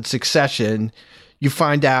rapid succession, you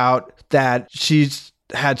find out that she's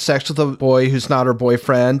had sex with a boy who's not her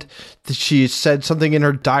boyfriend. She said something in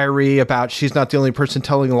her diary about she's not the only person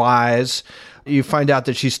telling lies. You find out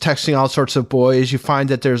that she's texting all sorts of boys. You find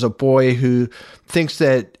that there's a boy who thinks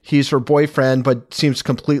that he's her boyfriend, but seems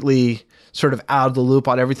completely sort of out of the loop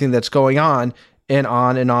on everything that's going on, and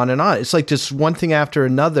on and on and on. It's just one thing after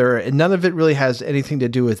another, and none of it really has anything to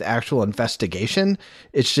do with actual investigation.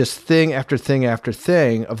 It's just thing after thing after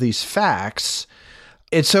thing of these facts.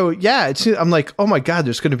 And so, yeah, I'm like, oh my God,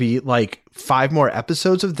 there's going to be 5 more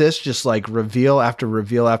episodes of this, just reveal after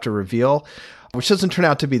reveal after reveal, which doesn't turn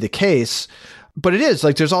out to be the case. But it is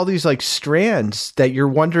there's all these strands that you're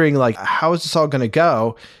wondering, how is this all going to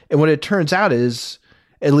go? And what it turns out is,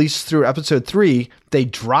 at least through episode 3, they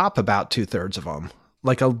drop about 2/3 of them.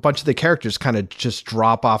 A bunch of the characters kind of just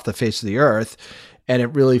drop off the face of the earth. And it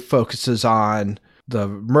really focuses on the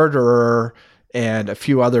murderer and a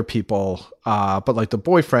few other people. But the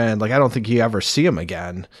boyfriend, I don't think you ever see him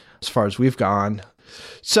again as far as we've gone.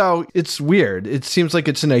 So it's weird. It seems like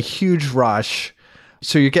it's in a huge rush.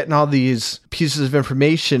 So you're getting all these pieces of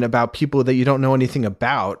information about people that you don't know anything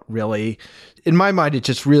about, really. In my mind, it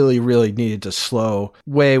just really, really needed to slow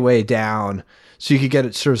way, way down so you could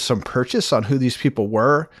get sort of some purchase on who these people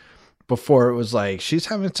were before it was she's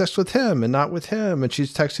having sex with him and not with him, and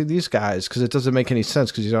she's texting these guys, because it doesn't make any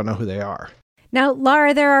sense because you don't know who they are. Now,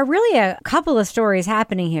 Laura, there are really a couple of stories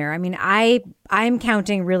happening here. I mean, I'm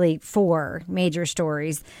counting really 4 major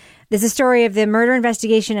stories. There's a story of the murder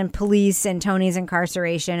investigation and police and Tony's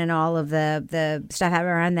incarceration and all of the stuff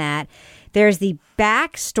around that. There's the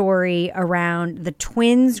backstory around the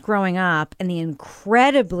twins growing up and the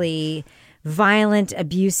incredibly violent,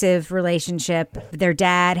 abusive relationship their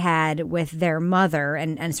dad had with their mother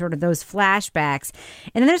and sort of those flashbacks.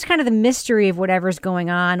 And then there's kind of the mystery of whatever's going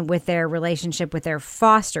on with their relationship with their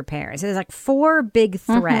foster parents. There's like 4 big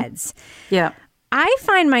threads. Yeah. I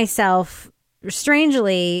find myself,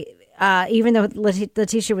 strangely, even though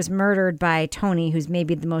Letitia was murdered by Tony, who's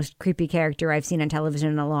maybe the most creepy character I've seen on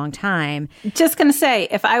television in a long time. Just going to say,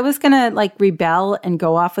 if I was going to like rebel and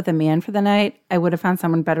go off with a man for the night, I would have found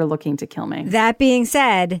someone better looking to kill me. That being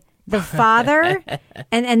said, the father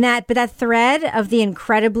and that thread of the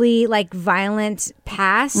incredibly like violent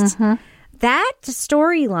past, that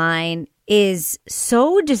storyline is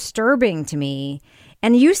so disturbing to me.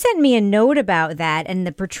 And you sent me a note about that and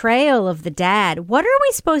the portrayal of the dad. What are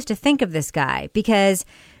we supposed to think of this guy? Because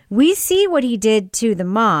we see what he did to the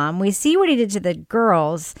mom. We see what he did to the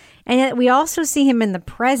girls. And yet we also see him in the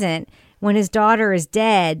present when his daughter is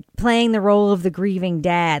dead, playing the role of the grieving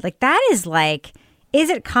dad. Like, that is like, is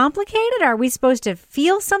it complicated? Are we supposed to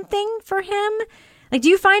feel something for him? Like, do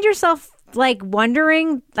you find yourself like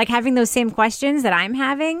wondering, like having those same questions that I'm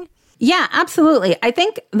having? Yeah, absolutely. I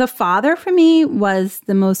think the father for me was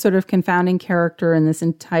the most sort of confounding character in this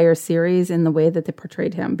entire series in the way that they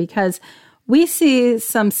portrayed him, because we see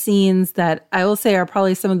some scenes that I will say are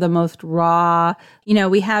probably some of the most raw. You know,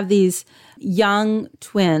 we have these young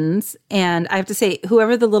twins, and I have to say,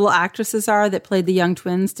 whoever the little actresses are that played the young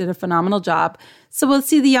twins did a phenomenal job. So we'll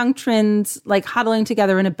see the young twins like huddling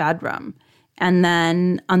together in a bedroom. And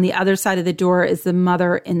then on the other side of the door is the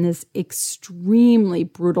mother in this extremely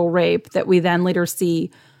brutal rape that we then later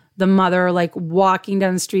see the mother like walking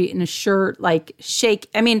down the street in a shirt, like shake.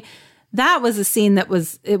 I mean, that was a scene that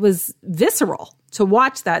was visceral to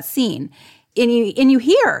watch that scene. And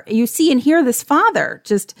you see and hear this father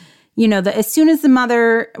just, you know, as soon as the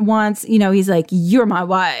mother wants, you know, he's like, "You're my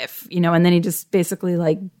wife," you know, and then he just basically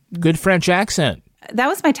like. Good French accent. That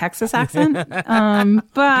was my Texas accent. But you're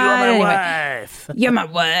my wife. You're my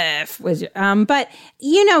wife. But,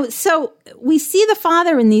 you know, so we see the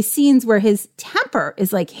father in these scenes where his temper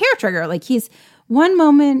is like hair trigger. Like one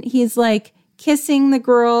moment he's like kissing the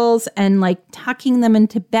girls and like tucking them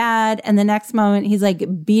into bed. And the next moment he's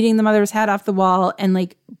like beating the mother's head off the wall and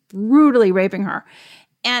like brutally raping her.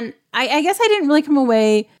 And I guess I didn't really come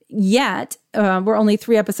away yet, we're only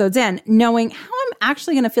 3 episodes in, knowing how I'm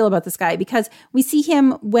actually going to feel about this guy, because we see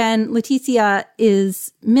him when Leticia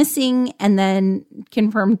is missing and then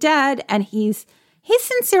confirmed dead, and he's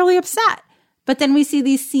sincerely upset. But then we see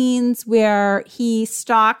these scenes where he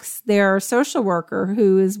stalks their social worker,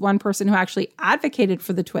 who is one person who actually advocated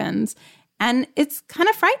for the twins, and it's kind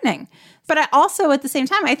of frightening. But I also, at the same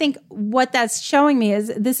time, I think what that's showing me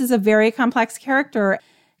is this is a very complex character.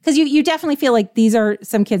 Because you definitely feel like these are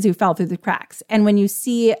some kids who fell through the cracks. And when you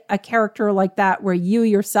see a character like that, where you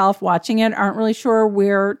yourself watching it aren't really sure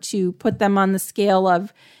where to put them on the scale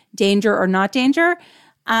of danger or not danger,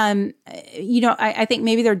 you know, I think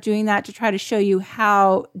maybe they're doing that to try to show you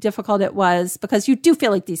how difficult it was, because you do feel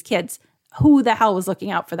like these kids, who the hell was looking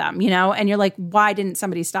out for them, you know? And you're like, why didn't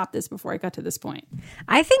somebody stop this before it got to this point?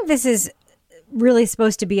 I think this is really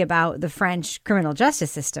supposed to be about the French criminal justice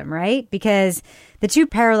system, right? Because the 2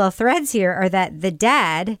 parallel threads here are that the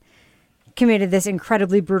dad committed this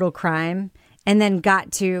incredibly brutal crime and then got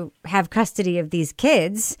to have custody of these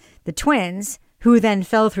kids, the twins, who then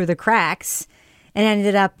fell through the cracks and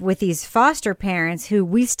ended up with these foster parents who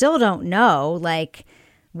we still don't know, like,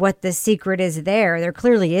 what the secret is there. There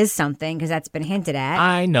clearly is something, because that's been hinted at.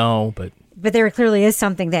 I know, but there clearly is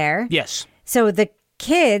something there. Yes. So the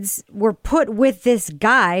kids were put with this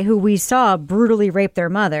guy who we saw brutally rape their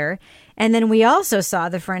mother. And then we also saw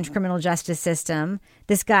the French criminal justice system,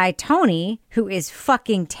 this guy, Tony, who is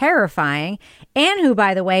fucking terrifying, and who,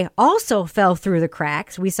 by the way, also fell through the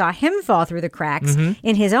cracks. We saw him fall through the cracks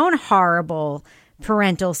in his own horrible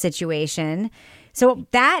parental situation. So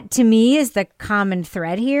that, to me, is the common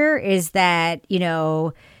thread here, is that, you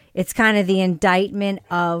know, it's kind of the indictment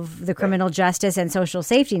of the criminal justice and social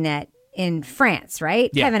safety net in France,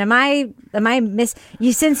 right? Yeah. Kevin, am I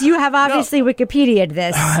since you have obviously Wikipedia'd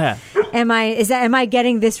this, am I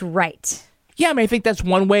getting this right? Yeah, I mean, I think that's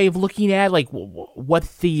one way of looking at like what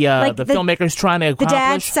the filmmaker's trying to accomplish. The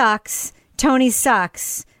dad sucks, Tony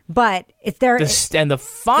sucks, but if they're and the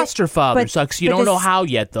foster father sucks. You don't know how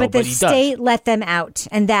yet, though. But the state let them out,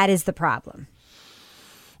 and that is the problem.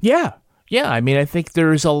 Yeah. Yeah, I mean, I think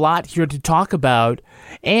there's a lot here to talk about.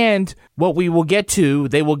 And what they will get to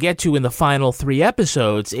in the final 3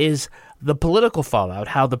 episodes is the political fallout,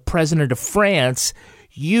 how the president of France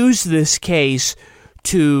used this case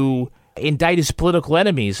to indict his political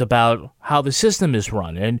enemies about how the system is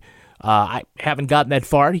run. And I haven't gotten that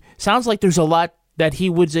far. Sounds like there's a lot that he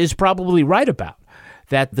is probably right about,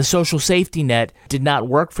 that the social safety net did not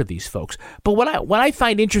work for these folks. But what I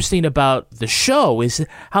find interesting about the show is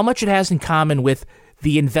how much it has in common with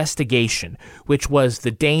The Investigation, which was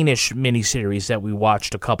the Danish miniseries that we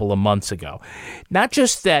watched a couple of months ago. Not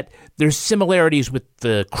just that there's similarities with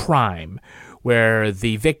the crime, where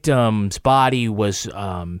the victim's body was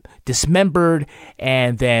dismembered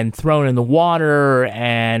and then thrown in the water,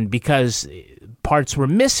 and because parts were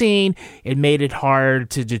missing, it made it hard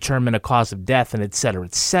to determine a cause of death, and et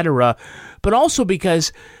cetera, but also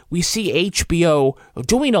because we see HBO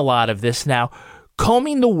doing a lot of this now,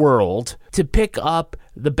 combing the world to pick up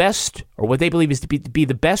the best, or what they believe is to be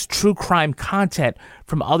the best true crime content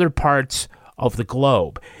from other parts of the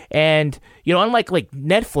globe. And, you know, unlike like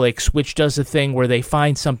Netflix, which does a thing where they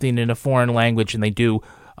find something in a foreign language and they do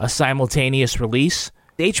a simultaneous release,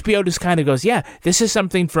 HBO just kind of goes, yeah, this is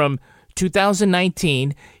something from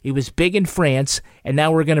 2019, it was big in France, and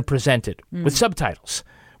now we're going to present it with subtitles,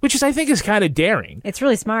 which I think is kind of daring. It's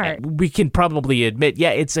really smart. We can probably admit,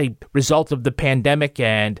 yeah, it's a result of the pandemic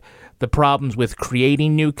and the problems with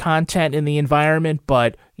creating new content in the environment,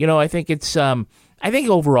 but, you know, I think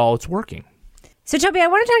overall it's working. So, Toby, I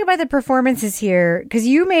want to talk about the performances here, because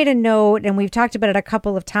you made a note, and we've talked about it a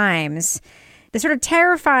couple of times, the sort of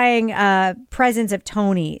terrifying presence of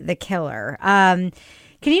Tony, the killer.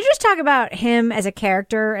 Can you just talk about him as a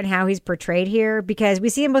character and how he's portrayed here? Because we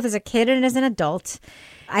see him both as a kid and as an adult.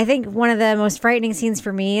 I think one of the most frightening scenes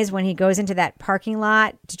for me is when he goes into that parking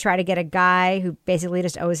lot to try to get a guy who basically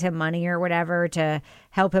just owes him money or whatever to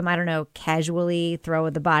help him, I don't know, casually throw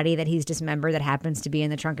the body that he's dismembered that happens to be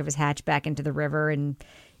in the trunk of his hatchback into the river. And,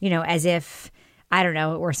 you know, as if, I don't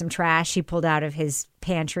know, or some trash he pulled out of his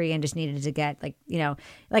pantry and just needed to get, like, you know,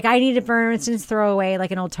 like I need to, for instance, throw away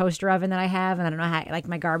like an old toaster oven that I have, and I don't know how, like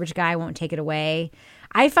my garbage guy won't take it away.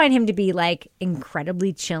 I find him to be like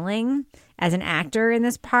incredibly chilling as an actor in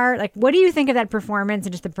this part. Like, what do you think of that performance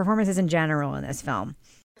and just the performances in general in this film?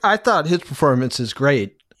 I thought his performance is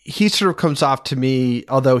great. He sort of comes off to me,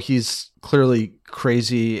 although he's clearly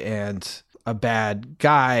crazy and a bad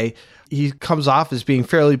guy, he comes off as being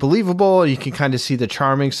fairly believable. You can kind of see the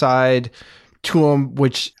charming side to him,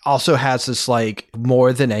 which also has this like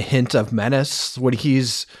more than a hint of menace when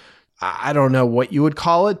he's, I don't know what you would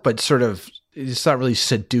call it, but sort of, it's not really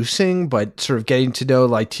seducing, but sort of getting to know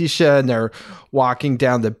Letitia, and they're walking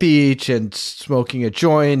down the beach and smoking a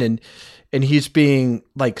joint, and he's being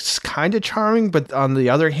like kind of charming, but on the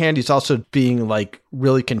other hand, he's also being like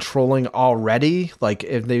really controlling already. Like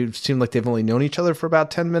if they seem like they've only known each other for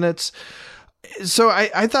about 10 minutes. So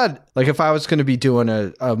I thought, like, if I was going to be doing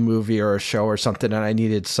a movie or a show or something and I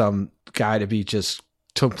needed some guy to be just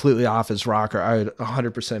completely off his rocker, I would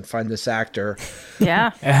 100% find this actor.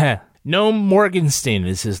 Yeah. Noam Morgenstein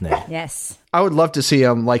is his name. Yes. I would love to see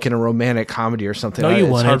him like in a romantic comedy or something. No, you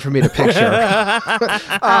It's wouldn't. hard for me to picture.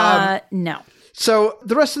 No. So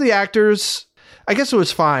the rest of the actors, I guess it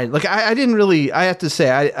was fine. Like I didn't really, I have to say,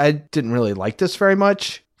 I didn't really like this very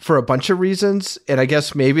much for a bunch of reasons. And I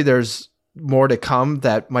guess maybe there's more to come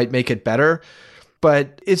that might make it better.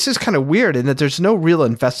 But it's just kind of weird in that there's no real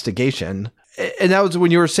investigation. And that was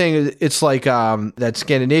when you were saying it's like that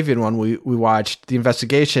Scandinavian one we watched, The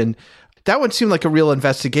Investigation. That one seemed like a real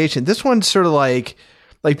investigation. This one's sort of like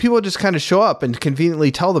people just kind of show up and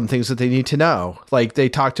conveniently tell them things that they need to know. Like they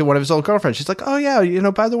talked to one of his old girlfriends. She's like, oh yeah, you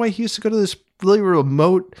know, by the way, he used to go to this really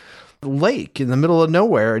remote lake in the middle of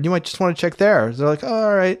nowhere, and you might just want to check there. They're like, oh,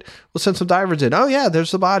 all right, we'll send some divers in. Oh yeah,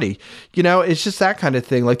 there's the body. You know, it's just that kind of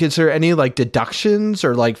thing. Like, is there any like deductions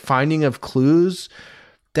or like finding of clues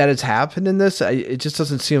that has happened in this? It just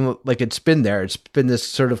doesn't seem like it's been there. It's been this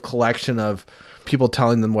sort of collection of people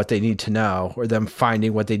telling them what they need to know, or them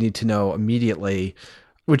finding what they need to know immediately,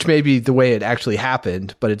 which may be the way it actually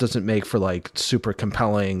happened, but it doesn't make for like super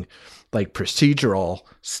compelling, like procedural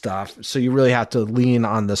stuff. So you really have to lean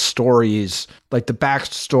on the stories, like the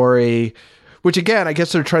backstory, which again, I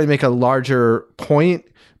guess they're trying to make a larger point,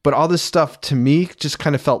 but all this stuff to me just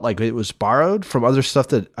kind of felt like it was borrowed from other stuff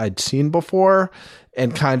that I'd seen before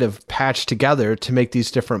and kind of patched together to make these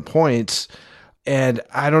different points. And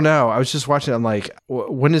I don't know, I was just watching it, I'm like,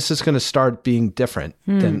 when is this going to start being different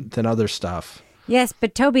than other stuff? Yes,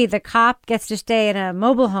 but Toby, the cop gets to stay in a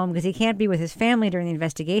mobile home because he can't be with his family during the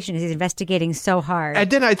investigation. He's investigating so hard. And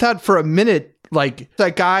then I thought for a minute, Like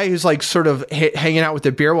that guy who's like sort of hanging out with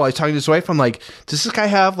the beer while he's talking to his wife. I'm like, does this guy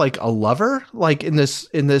have like a lover? Like in this,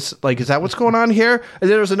 like, is that what's going on here? And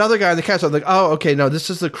then there was another guy in the cast. I'm like, oh, okay, no, this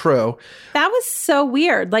is the crew. That was so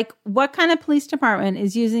weird. Like, what kind of police department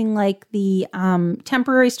is using like the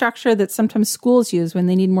temporary structure that sometimes schools use when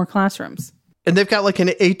they need more classrooms? And they've got like an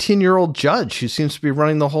 18-year-old judge who seems to be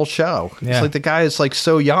running the whole show. Yeah. It's like the guy is like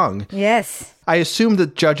so young. Yes. I assume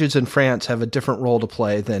that judges in France have a different role to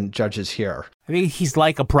play than judges here. I think he's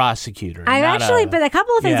like a prosecutor. I've actually, but a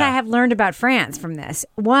couple of things Yeah. I have learned about France from this.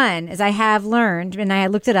 One is I have learned, and I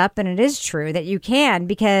looked it up, and it is true that you can,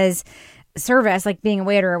 because service, like being a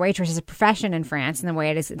waiter or waitress, is a profession in France, and the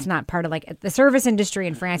way it is, it's not part of like the service industry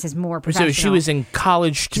in France is more professional. So she was in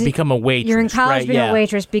college to become a waitress. You're in college right? to become a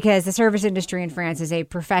waitress because the service industry in France is a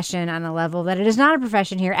profession on a level that it is not a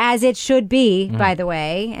profession here, as it should be, by the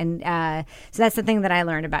way. And so that's the thing that I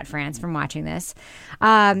learned about France from watching this.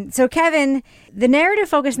 So Kevin, the narrative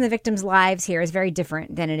focus on the victims' lives here is very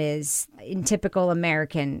different than it is in typical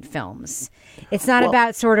American films. It's not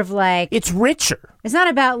about sort of like... It's richer. It's not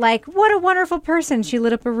about like, what a wonderful person, she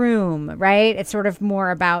lit up a room, right? It's sort of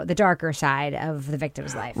more about the darker side of the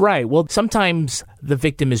victim's life. Right. Well, sometimes the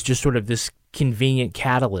victim is just sort of this convenient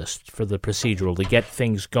catalyst for the procedural to get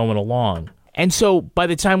things going along. And so by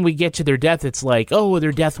the time we get to their death, it's like, oh,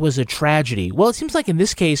 their death was a tragedy. Well, it seems like in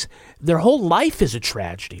this case, their whole life is a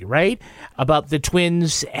tragedy, right? About the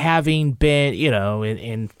twins having been,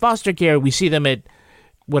 in foster care. We see them at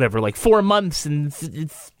whatever, like 4 months and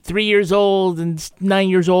 3 years old and 9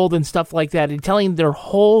 years old and stuff like that, and telling their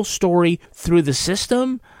whole story through the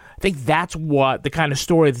system. I think that's what the kind of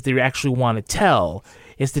story that they actually want to tell,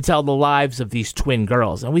 is to tell the lives of these twin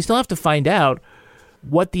girls. And we still have to find out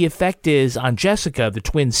what the effect is on Jessica, the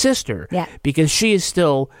twin sister, because she is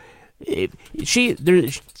still, the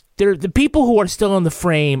people who are still in the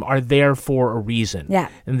frame are there for a reason,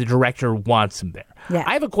 and the director wants them there.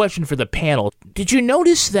 I have a question for the panel. Did you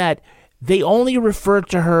notice that they only refer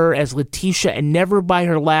to her as Letitia and never by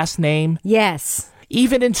her last name? Yes.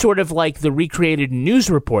 Even in sort of like the recreated news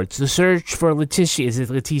reports, the search for Letitia, is it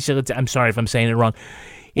Letitia? I'm sorry if I'm saying it wrong.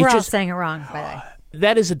 We're all saying it wrong, by the way.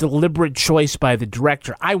 That is a deliberate choice by the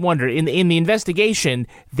director. I wonder, in the investigation,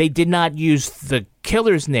 they did not use the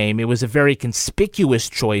killer's name. It was a very conspicuous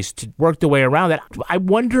choice to work the way around that. I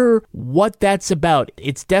wonder what that's about.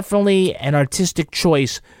 It's definitely an artistic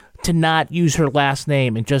choice to not use her last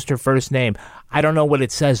name and just her first name. I don't know what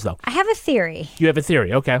it says, though. I have a theory. You have a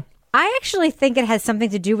theory, okay. I actually think it has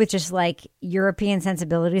something to do with just like European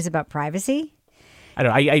sensibilities about privacy.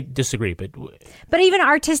 I disagree, but even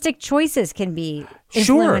artistic choices can be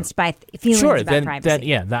influenced by feelings about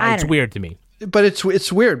privacy. It's weird to me. But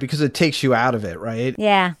it's weird because it takes you out of it, right?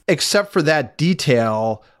 Yeah. Except for that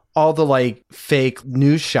detail, all the like fake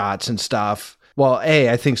news shots and stuff. Well,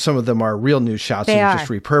 I think some of them are real news shots that are just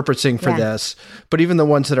repurposing for this. But even the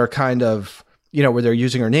ones that are kind of, where they're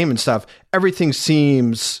using her name and stuff, everything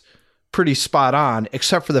seems pretty spot on,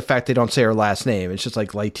 except for the fact they don't say her last name. It's just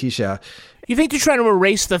like Letitia. You think they're trying to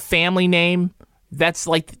erase the family name? That's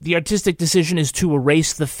like the artistic decision is to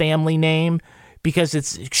erase the family name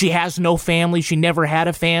because she has no family. She never had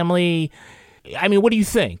a family. I mean, what do you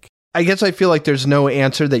think? I guess I feel like there's no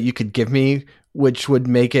answer that you could give me which would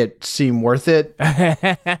make it seem worth it.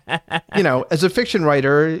 As a fiction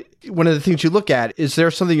writer, one of the things you look at, is there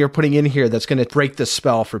something you're putting in here that's going to break the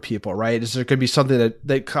spell for people, right? Is there going to be something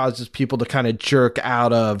that causes people to kind of jerk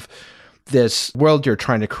out of this world you're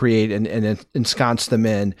trying to create and ensconce them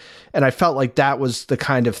in? And I felt like that was the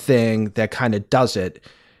kind of thing that kind of does it.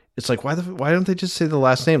 It's like, why don't they just say the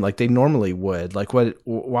last name like they normally would? Like,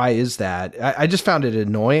 why is that? I just found it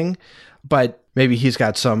annoying, but maybe he's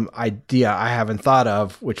got some idea I haven't thought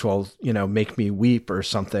of, which will, make me weep or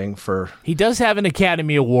something He does have an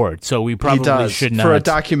Academy Award, so we probably should not. For a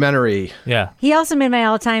documentary. Yeah. He also made my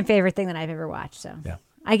all-time favorite thing that I've ever watched, so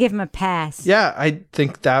I give him a pass. Yeah, I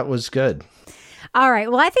think that was good. All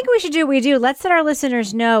right. Well, I think we should do what we do. Let's let our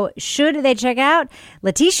listeners know, should they check out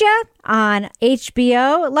Letitia on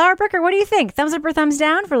HBO? Laura Bricker, what do you think? Thumbs up or thumbs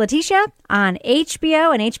down for Letitia on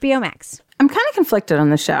HBO and HBO Max? I'm kind of conflicted on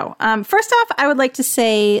the show. First off, I would like to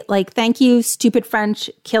say, thank you, stupid French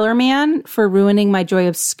killer man, for ruining my joy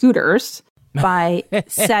of scooters by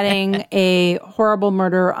setting a horrible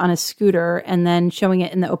murder on a scooter and then showing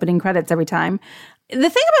it in the opening credits every time. The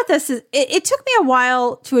thing about this is it took me a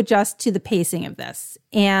while to adjust to the pacing of this.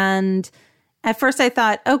 And at first I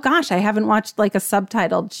thought, oh gosh, I haven't watched a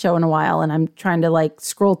subtitled show in a while, and I'm trying to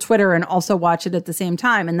scroll Twitter and also watch it at the same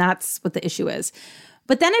time. And that's what the issue is.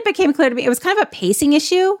 But then it became clear to me it was kind of a pacing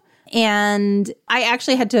issue. And I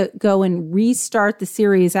actually had to go and restart the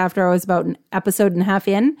series after I was about an episode and a half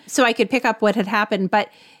in so I could pick up what had happened. But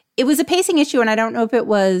it was a pacing issue, and I don't know if it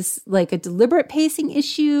was like a deliberate pacing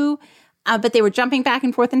issue, but they were jumping back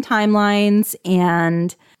and forth in timelines.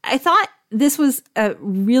 And I thought this was a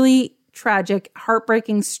really tragic,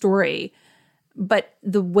 heartbreaking story. But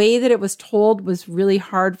the way that it was told was really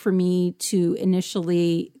hard for me to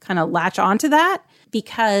initially kind of latch onto that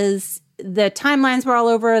because the timelines were all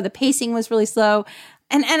over. The pacing was really slow.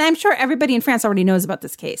 And I'm sure everybody in France already knows about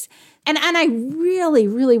this case. And I really,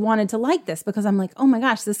 really wanted to like this because I'm like, oh my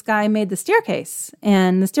gosh, this guy made The Staircase.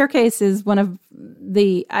 And The Staircase is one of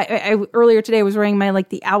the, I earlier today was wearing my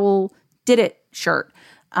The Owl Did It shirt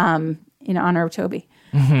in honor of Toby.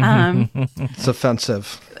 It's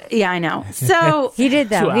offensive. Yeah, I know. So he did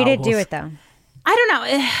though. He did do it though. I don't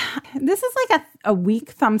know. This is like a weak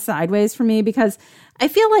thumb sideways for me because I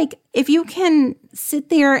feel like if you can sit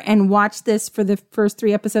there and watch this for the first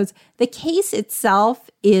 3 episodes, the case itself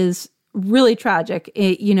is really tragic.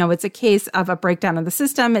 It's a case of a breakdown of the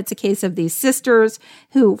system. It's a case of these sisters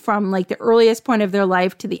who, from the earliest point of their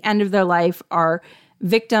life to the end of their life, are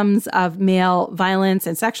victims of male violence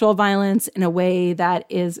and sexual violence in a way that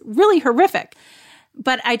is really horrific.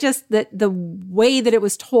 But the way that it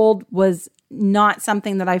was told was not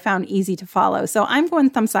something that I found easy to follow. So I'm going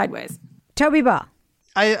thumb sideways. Toby Ball.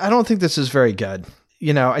 I don't think this is very good.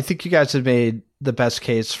 I think you guys have made the best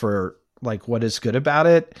case for what is good about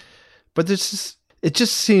it. But it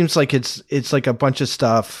just seems like it's like a bunch of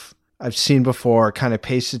stuff I've seen before kind of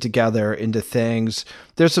pasted together into things.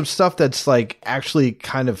 There's some stuff that's actually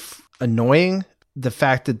kind of annoying. The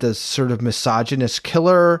fact that the sort of misogynist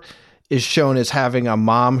killer is shown as having a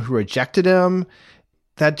mom who rejected him,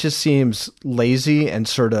 that just seems lazy and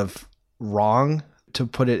sort of wrong to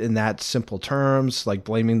put it in that simple terms,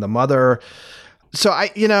 blaming the mother. So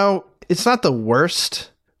it's not the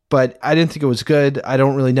worst, but I didn't think it was good. I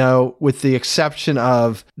don't really know, with the exception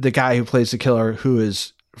of the guy who plays the killer, who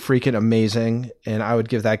is freaking amazing, and I would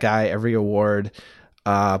give that guy every award.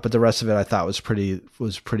 But the rest of it I thought was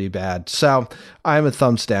pretty bad. So I'm a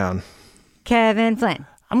thumbs down. Kevin Flynn.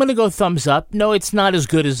 I'm going to go thumbs up. No, it's not as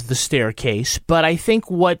good as The Staircase, but I think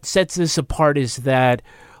what sets this apart is that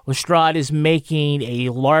Lestrade is making a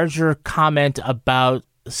larger comment about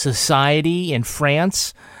society in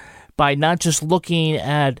France by not just looking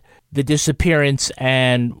at the disappearance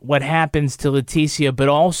and what happens to Letitia, but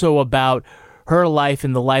also about her life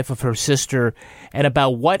and the life of her sister and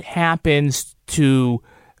about what happens to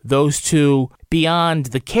those two beyond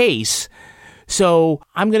the case. So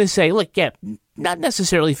I'm going to say, look, yeah, not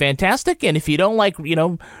necessarily fantastic. And if you don't like,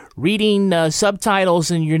 reading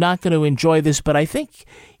subtitles, and you're not going to enjoy this, but I think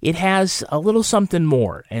it has a little something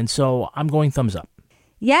more. And so I'm going thumbs up.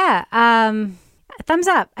 Yeah. Thumbs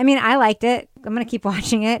up. I mean, I liked it. I'm going to keep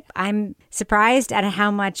watching it. I'm surprised at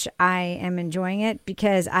how much I am enjoying it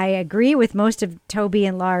because I agree with most of Toby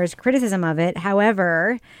and Lara's criticism of it.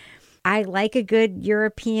 However, I like a good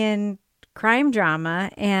European crime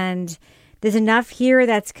drama, and there's enough here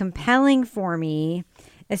that's compelling for me,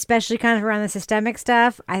 especially kind of around the systemic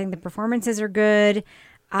stuff. I think the performances are good.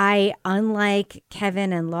 I, unlike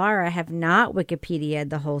Kevin and Lara, have not Wikipedia'd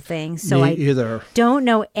the whole thing. So Me either. Don't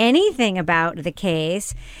know anything about the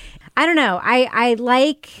case. I don't know. I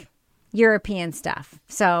like European stuff.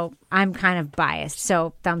 So I'm kind of biased.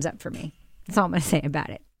 So thumbs up for me. That's all I'm going to say about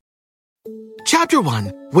it. Chapter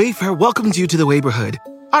 1. Wayfair welcomes you to the neighborhood.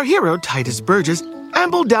 Our hero, Titus Burgess,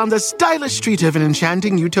 ambled down the stylish street of an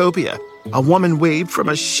enchanting utopia. A woman waved from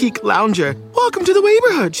a chic lounger. Welcome to the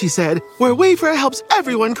neighborhood, she said, where Wayfair helps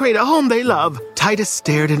everyone create a home they love. Titus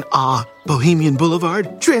stared in awe. Bohemian Boulevard,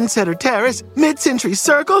 Trendsetter Terrace, Mid-Century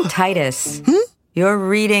Circle. Titus, you're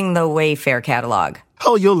reading the Wayfair catalog.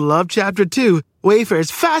 Oh, you'll love Chapter 2.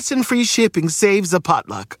 Wayfair's fast and free shipping saves a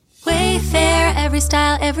potluck. Wayfair, every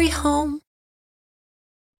style, every home.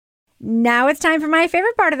 Now it's time for my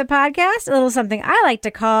favorite part of the podcast, a little something I like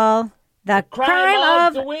to call the crime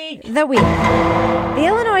of the week. The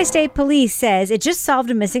Illinois State Police says it just solved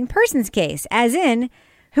a missing persons case, as in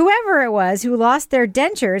whoever it was who lost their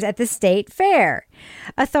dentures at the state fair.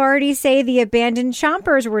 Authorities say the abandoned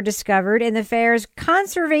chompers were discovered in the fair's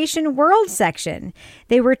Conservation World section.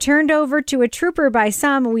 They were turned over to a trooper by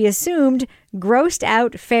some, we assumed, grossed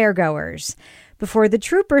out fairgoers. Before the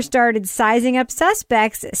trooper started sizing up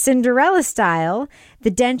suspects Cinderella style, the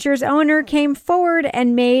denture's owner came forward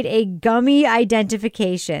and made a gummy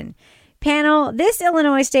identification. Panel, this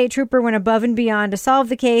Illinois State Trooper went above and beyond to solve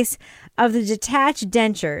the case of the detached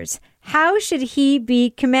dentures. How should he be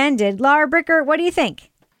commended? Lara Bricker, what do you think?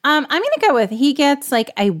 I'm going to go with he gets like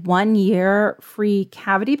a 1-year free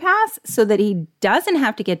cavity pass so that he doesn't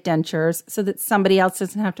have to get dentures, so that somebody else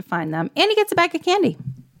doesn't have to find them. And he gets a bag of candy.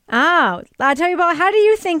 Oh, Toby Ball, how do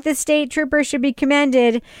you think the state trooper should be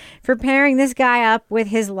commended for pairing this guy up with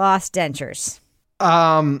his lost dentures?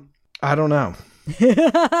 I don't know.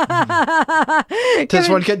 Does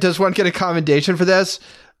one get a commendation for this?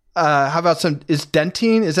 How about is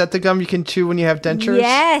Dentine? Is that the gum you can chew when you have dentures?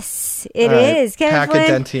 Yes, it is. Kevin pack Flynn, of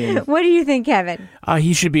Dentine. What do you think, Kevin?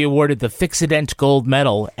 He should be awarded the Fixodent Gold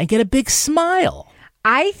Medal and get a big smile.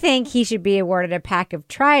 I think he should be awarded a pack of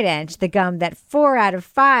Trident, the gum that 4 out of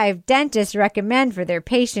 5 dentists recommend for their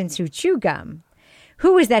patients who chew gum.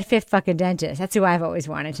 Who is that 5th fucking dentist? That's who I've always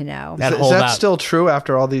wanted to know. Is that still true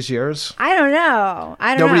after all these years? I don't know.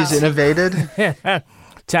 Nobody's innovated?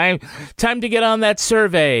 Time to get on that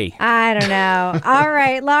survey. I don't know. All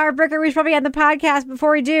right, Lara Bricker, we should probably end the podcast.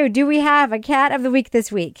 Before we do we have a cat of the week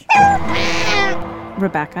this week?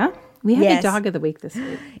 Rebecca, we have a dog of the week this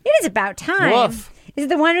week. It is about time. Woof. Is it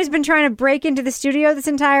the one who's been trying to break into the studio this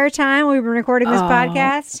entire time while we've been recording this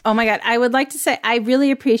podcast? Oh my God. I would like to say I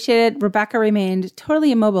really appreciated Rebecca remained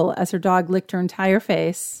totally immobile as her dog licked her entire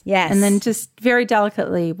face. Yes. And then just very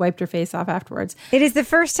delicately wiped her face off afterwards. It is the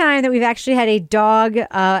first time that we've actually had a dog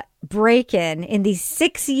break-in the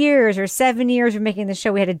 6 years or 7 years of making the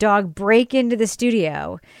show. We had a dog break into the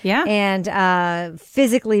studio. Yeah. And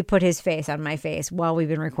physically put his face on my face while we've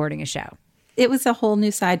been recording a show. It was a whole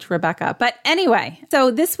new side to Rebecca. But anyway,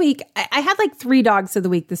 so this week, I had like 3 dogs of the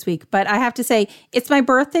week this week, but I have to say it's my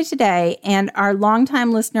birthday today, and our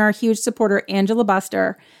longtime listener, huge supporter, Angela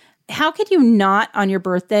Buster, how could you not on your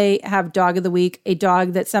birthday have dog of the week, a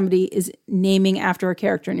dog that somebody is naming after a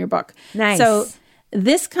character in your book? Nice. So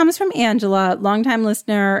this comes from Angela, longtime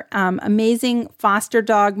listener, amazing foster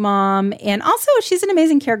dog mom, and also she's an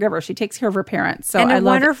amazing caregiver. She takes care of her parents. So and I love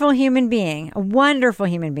wonderful human being. A wonderful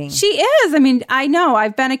human being. She is. I mean, I know.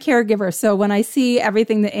 I've been a caregiver, so when I see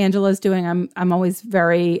everything that Angela's doing, I'm always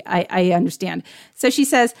very. I understand. So she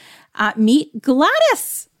says, "Meet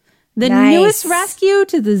Gladys." The newest rescue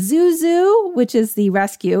to the Zuzu, which is the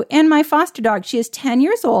rescue, and my foster dog. She is 10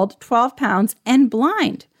 years old, 12 pounds, and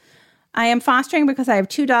blind. I am fostering because I have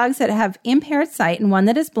 2 dogs that have impaired sight and one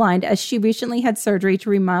that is blind, as she recently had surgery to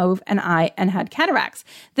remove an eye and had cataracts.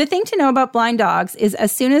 The thing to know about blind dogs is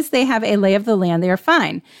as soon as they have a lay of the land, they are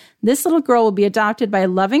fine. This little girl will be adopted by a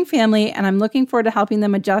loving family, and I'm looking forward to helping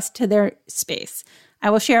them adjust to their space. I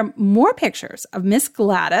will share more pictures of Miss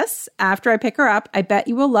Gladys after I pick her up. I bet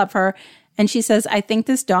you will love her. And she says, I think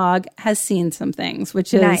this dog has seen some things,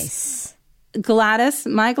 which is nice. Gladys,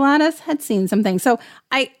 my Gladys had seen some things. So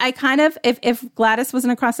I kind of, if Gladys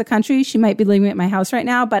wasn't across the country, she might be living at my house right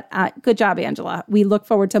now. But good job, Angela. We look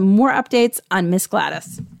forward to more updates on Miss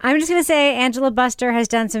Gladys. I'm just going to say Angela Buster has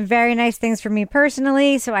done some very nice things for me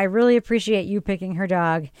personally. So I really appreciate you picking her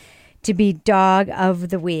dog to be dog of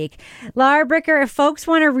the week. Lara Bricker, if folks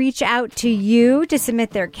want to reach out to you to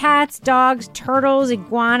submit their cats, dogs, turtles,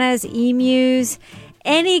 iguanas, emus,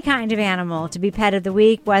 any kind of animal to be pet of the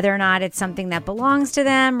week, whether or not it's something that belongs to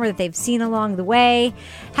them or that they've seen along the way,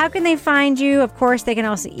 how can they find you? Of course, they can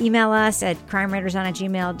also email us at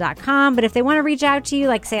crimewriterson@gmail.com. But if they want to reach out to you,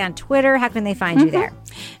 like say on Twitter, how can they find you there?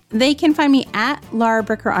 They can find me at Lara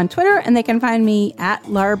Bricker on Twitter, and they can find me at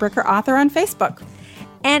Lara Bricker Author on Facebook.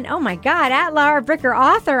 And oh my God, at Lara Bricker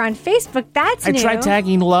Author on Facebook. That's new. I tried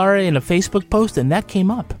tagging Lara in a Facebook post, and that came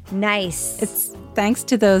up. Nice. It's thanks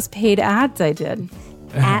to those paid ads I did.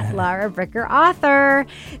 At Lara Bricker Author.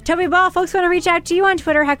 Toby Ball, folks want to reach out to you on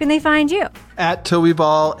Twitter. How can they find you? At Toby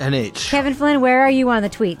Ball NH. Kevin Flynn, where are you on the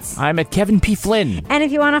tweets? I'm at Kevin P. Flynn. And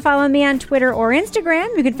if you want to follow me on Twitter or Instagram,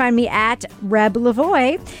 you can find me at Reb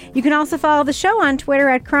Lavoie. You can also follow the show on Twitter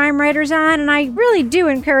at Crime Writers On. And I really do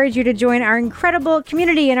encourage you to join our incredible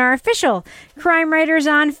community in our official Crime Writers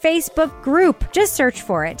On Facebook group. Just search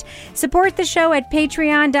for it. Support the show at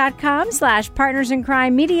patreon.com/Partners in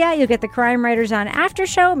Crime Media. You'll get the Crime Writers On After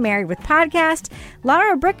Show, Married with Podcast,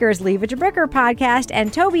 Lara Bricker's Leave It to Bricker podcast,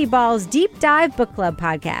 and Toby Ball's Deep Dive Book Club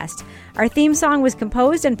podcast. Our theme song was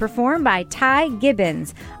composed and performed by Ty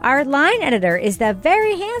Gibbons. Our line editor is the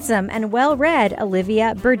very handsome and well-read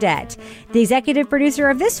Olivia Burdett. The executive producer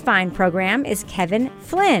of this fine program is Kevin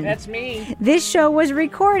Flynn. That's me. This show was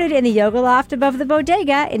recorded in the Yoga Loft above the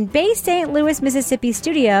Bodega in Bay St. Louis, Mississippi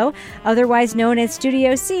studio, otherwise known as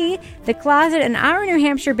Studio C, the closet in our New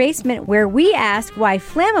Hampshire basement, where we ask why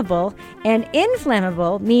flammable and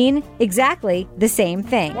inflammable mean exactly the same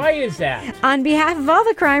thing. Why is that? On behalf of all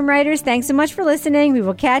the crime writers, thanks so much for listening. We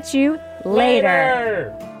will catch you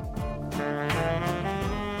later.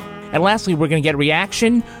 And lastly, we're going to get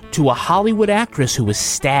reaction to a Hollywood actress who was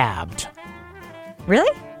stabbed.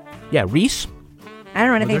 Really? Yeah, Reese? I don't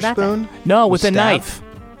know anything about Witherspoon? that. No, with a stabbed? knife.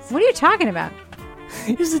 What are you talking about?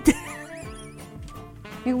 Is it?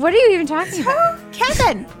 What are you even talking about?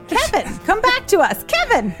 Kevin, come back to us.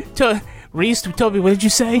 Kevin. Reese, Toby, what did you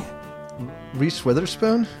say? Reese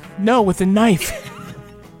Witherspoon? No, with a knife.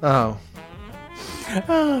 Oh.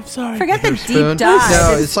 Oh, I'm sorry. Forget the Spoon? deep dive.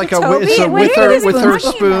 No, it's like Toby, it's a what with are you her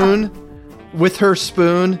talking spoon. about? With her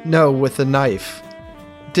spoon? No, with a knife.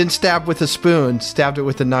 Didn't stab with a spoon, stabbed it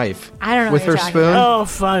with a knife. I don't know with what you're her talking spoon. Oh,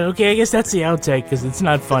 fine. Okay, I guess that's the outtake because it's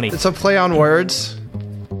not funny. It's a play on words.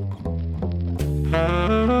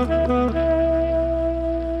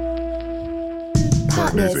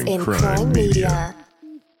 Partners in Crime Media.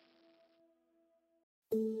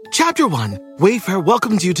 Chapter 1. Wayfair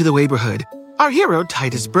welcomes you to the Wayborhood. Our hero,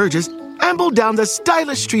 Titus Burgess, ambled down the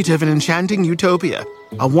stylish street of an enchanting utopia.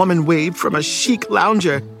 A woman waved from a chic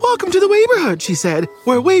lounger. "Welcome to the Wayborhood," she said,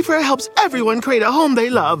 "where Wayfair helps everyone create a home they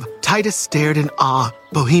love." Titus stared in awe.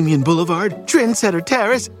 Bohemian Boulevard, Trendsetter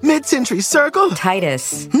Terrace, Mid-Century Circle.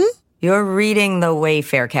 Titus, you're reading the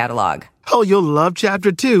Wayfair catalog. Oh, you'll love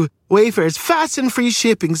Chapter 2. Wayfair's fast and free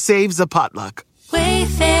shipping saves a potluck.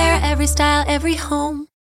 Wayfair, every style, every home.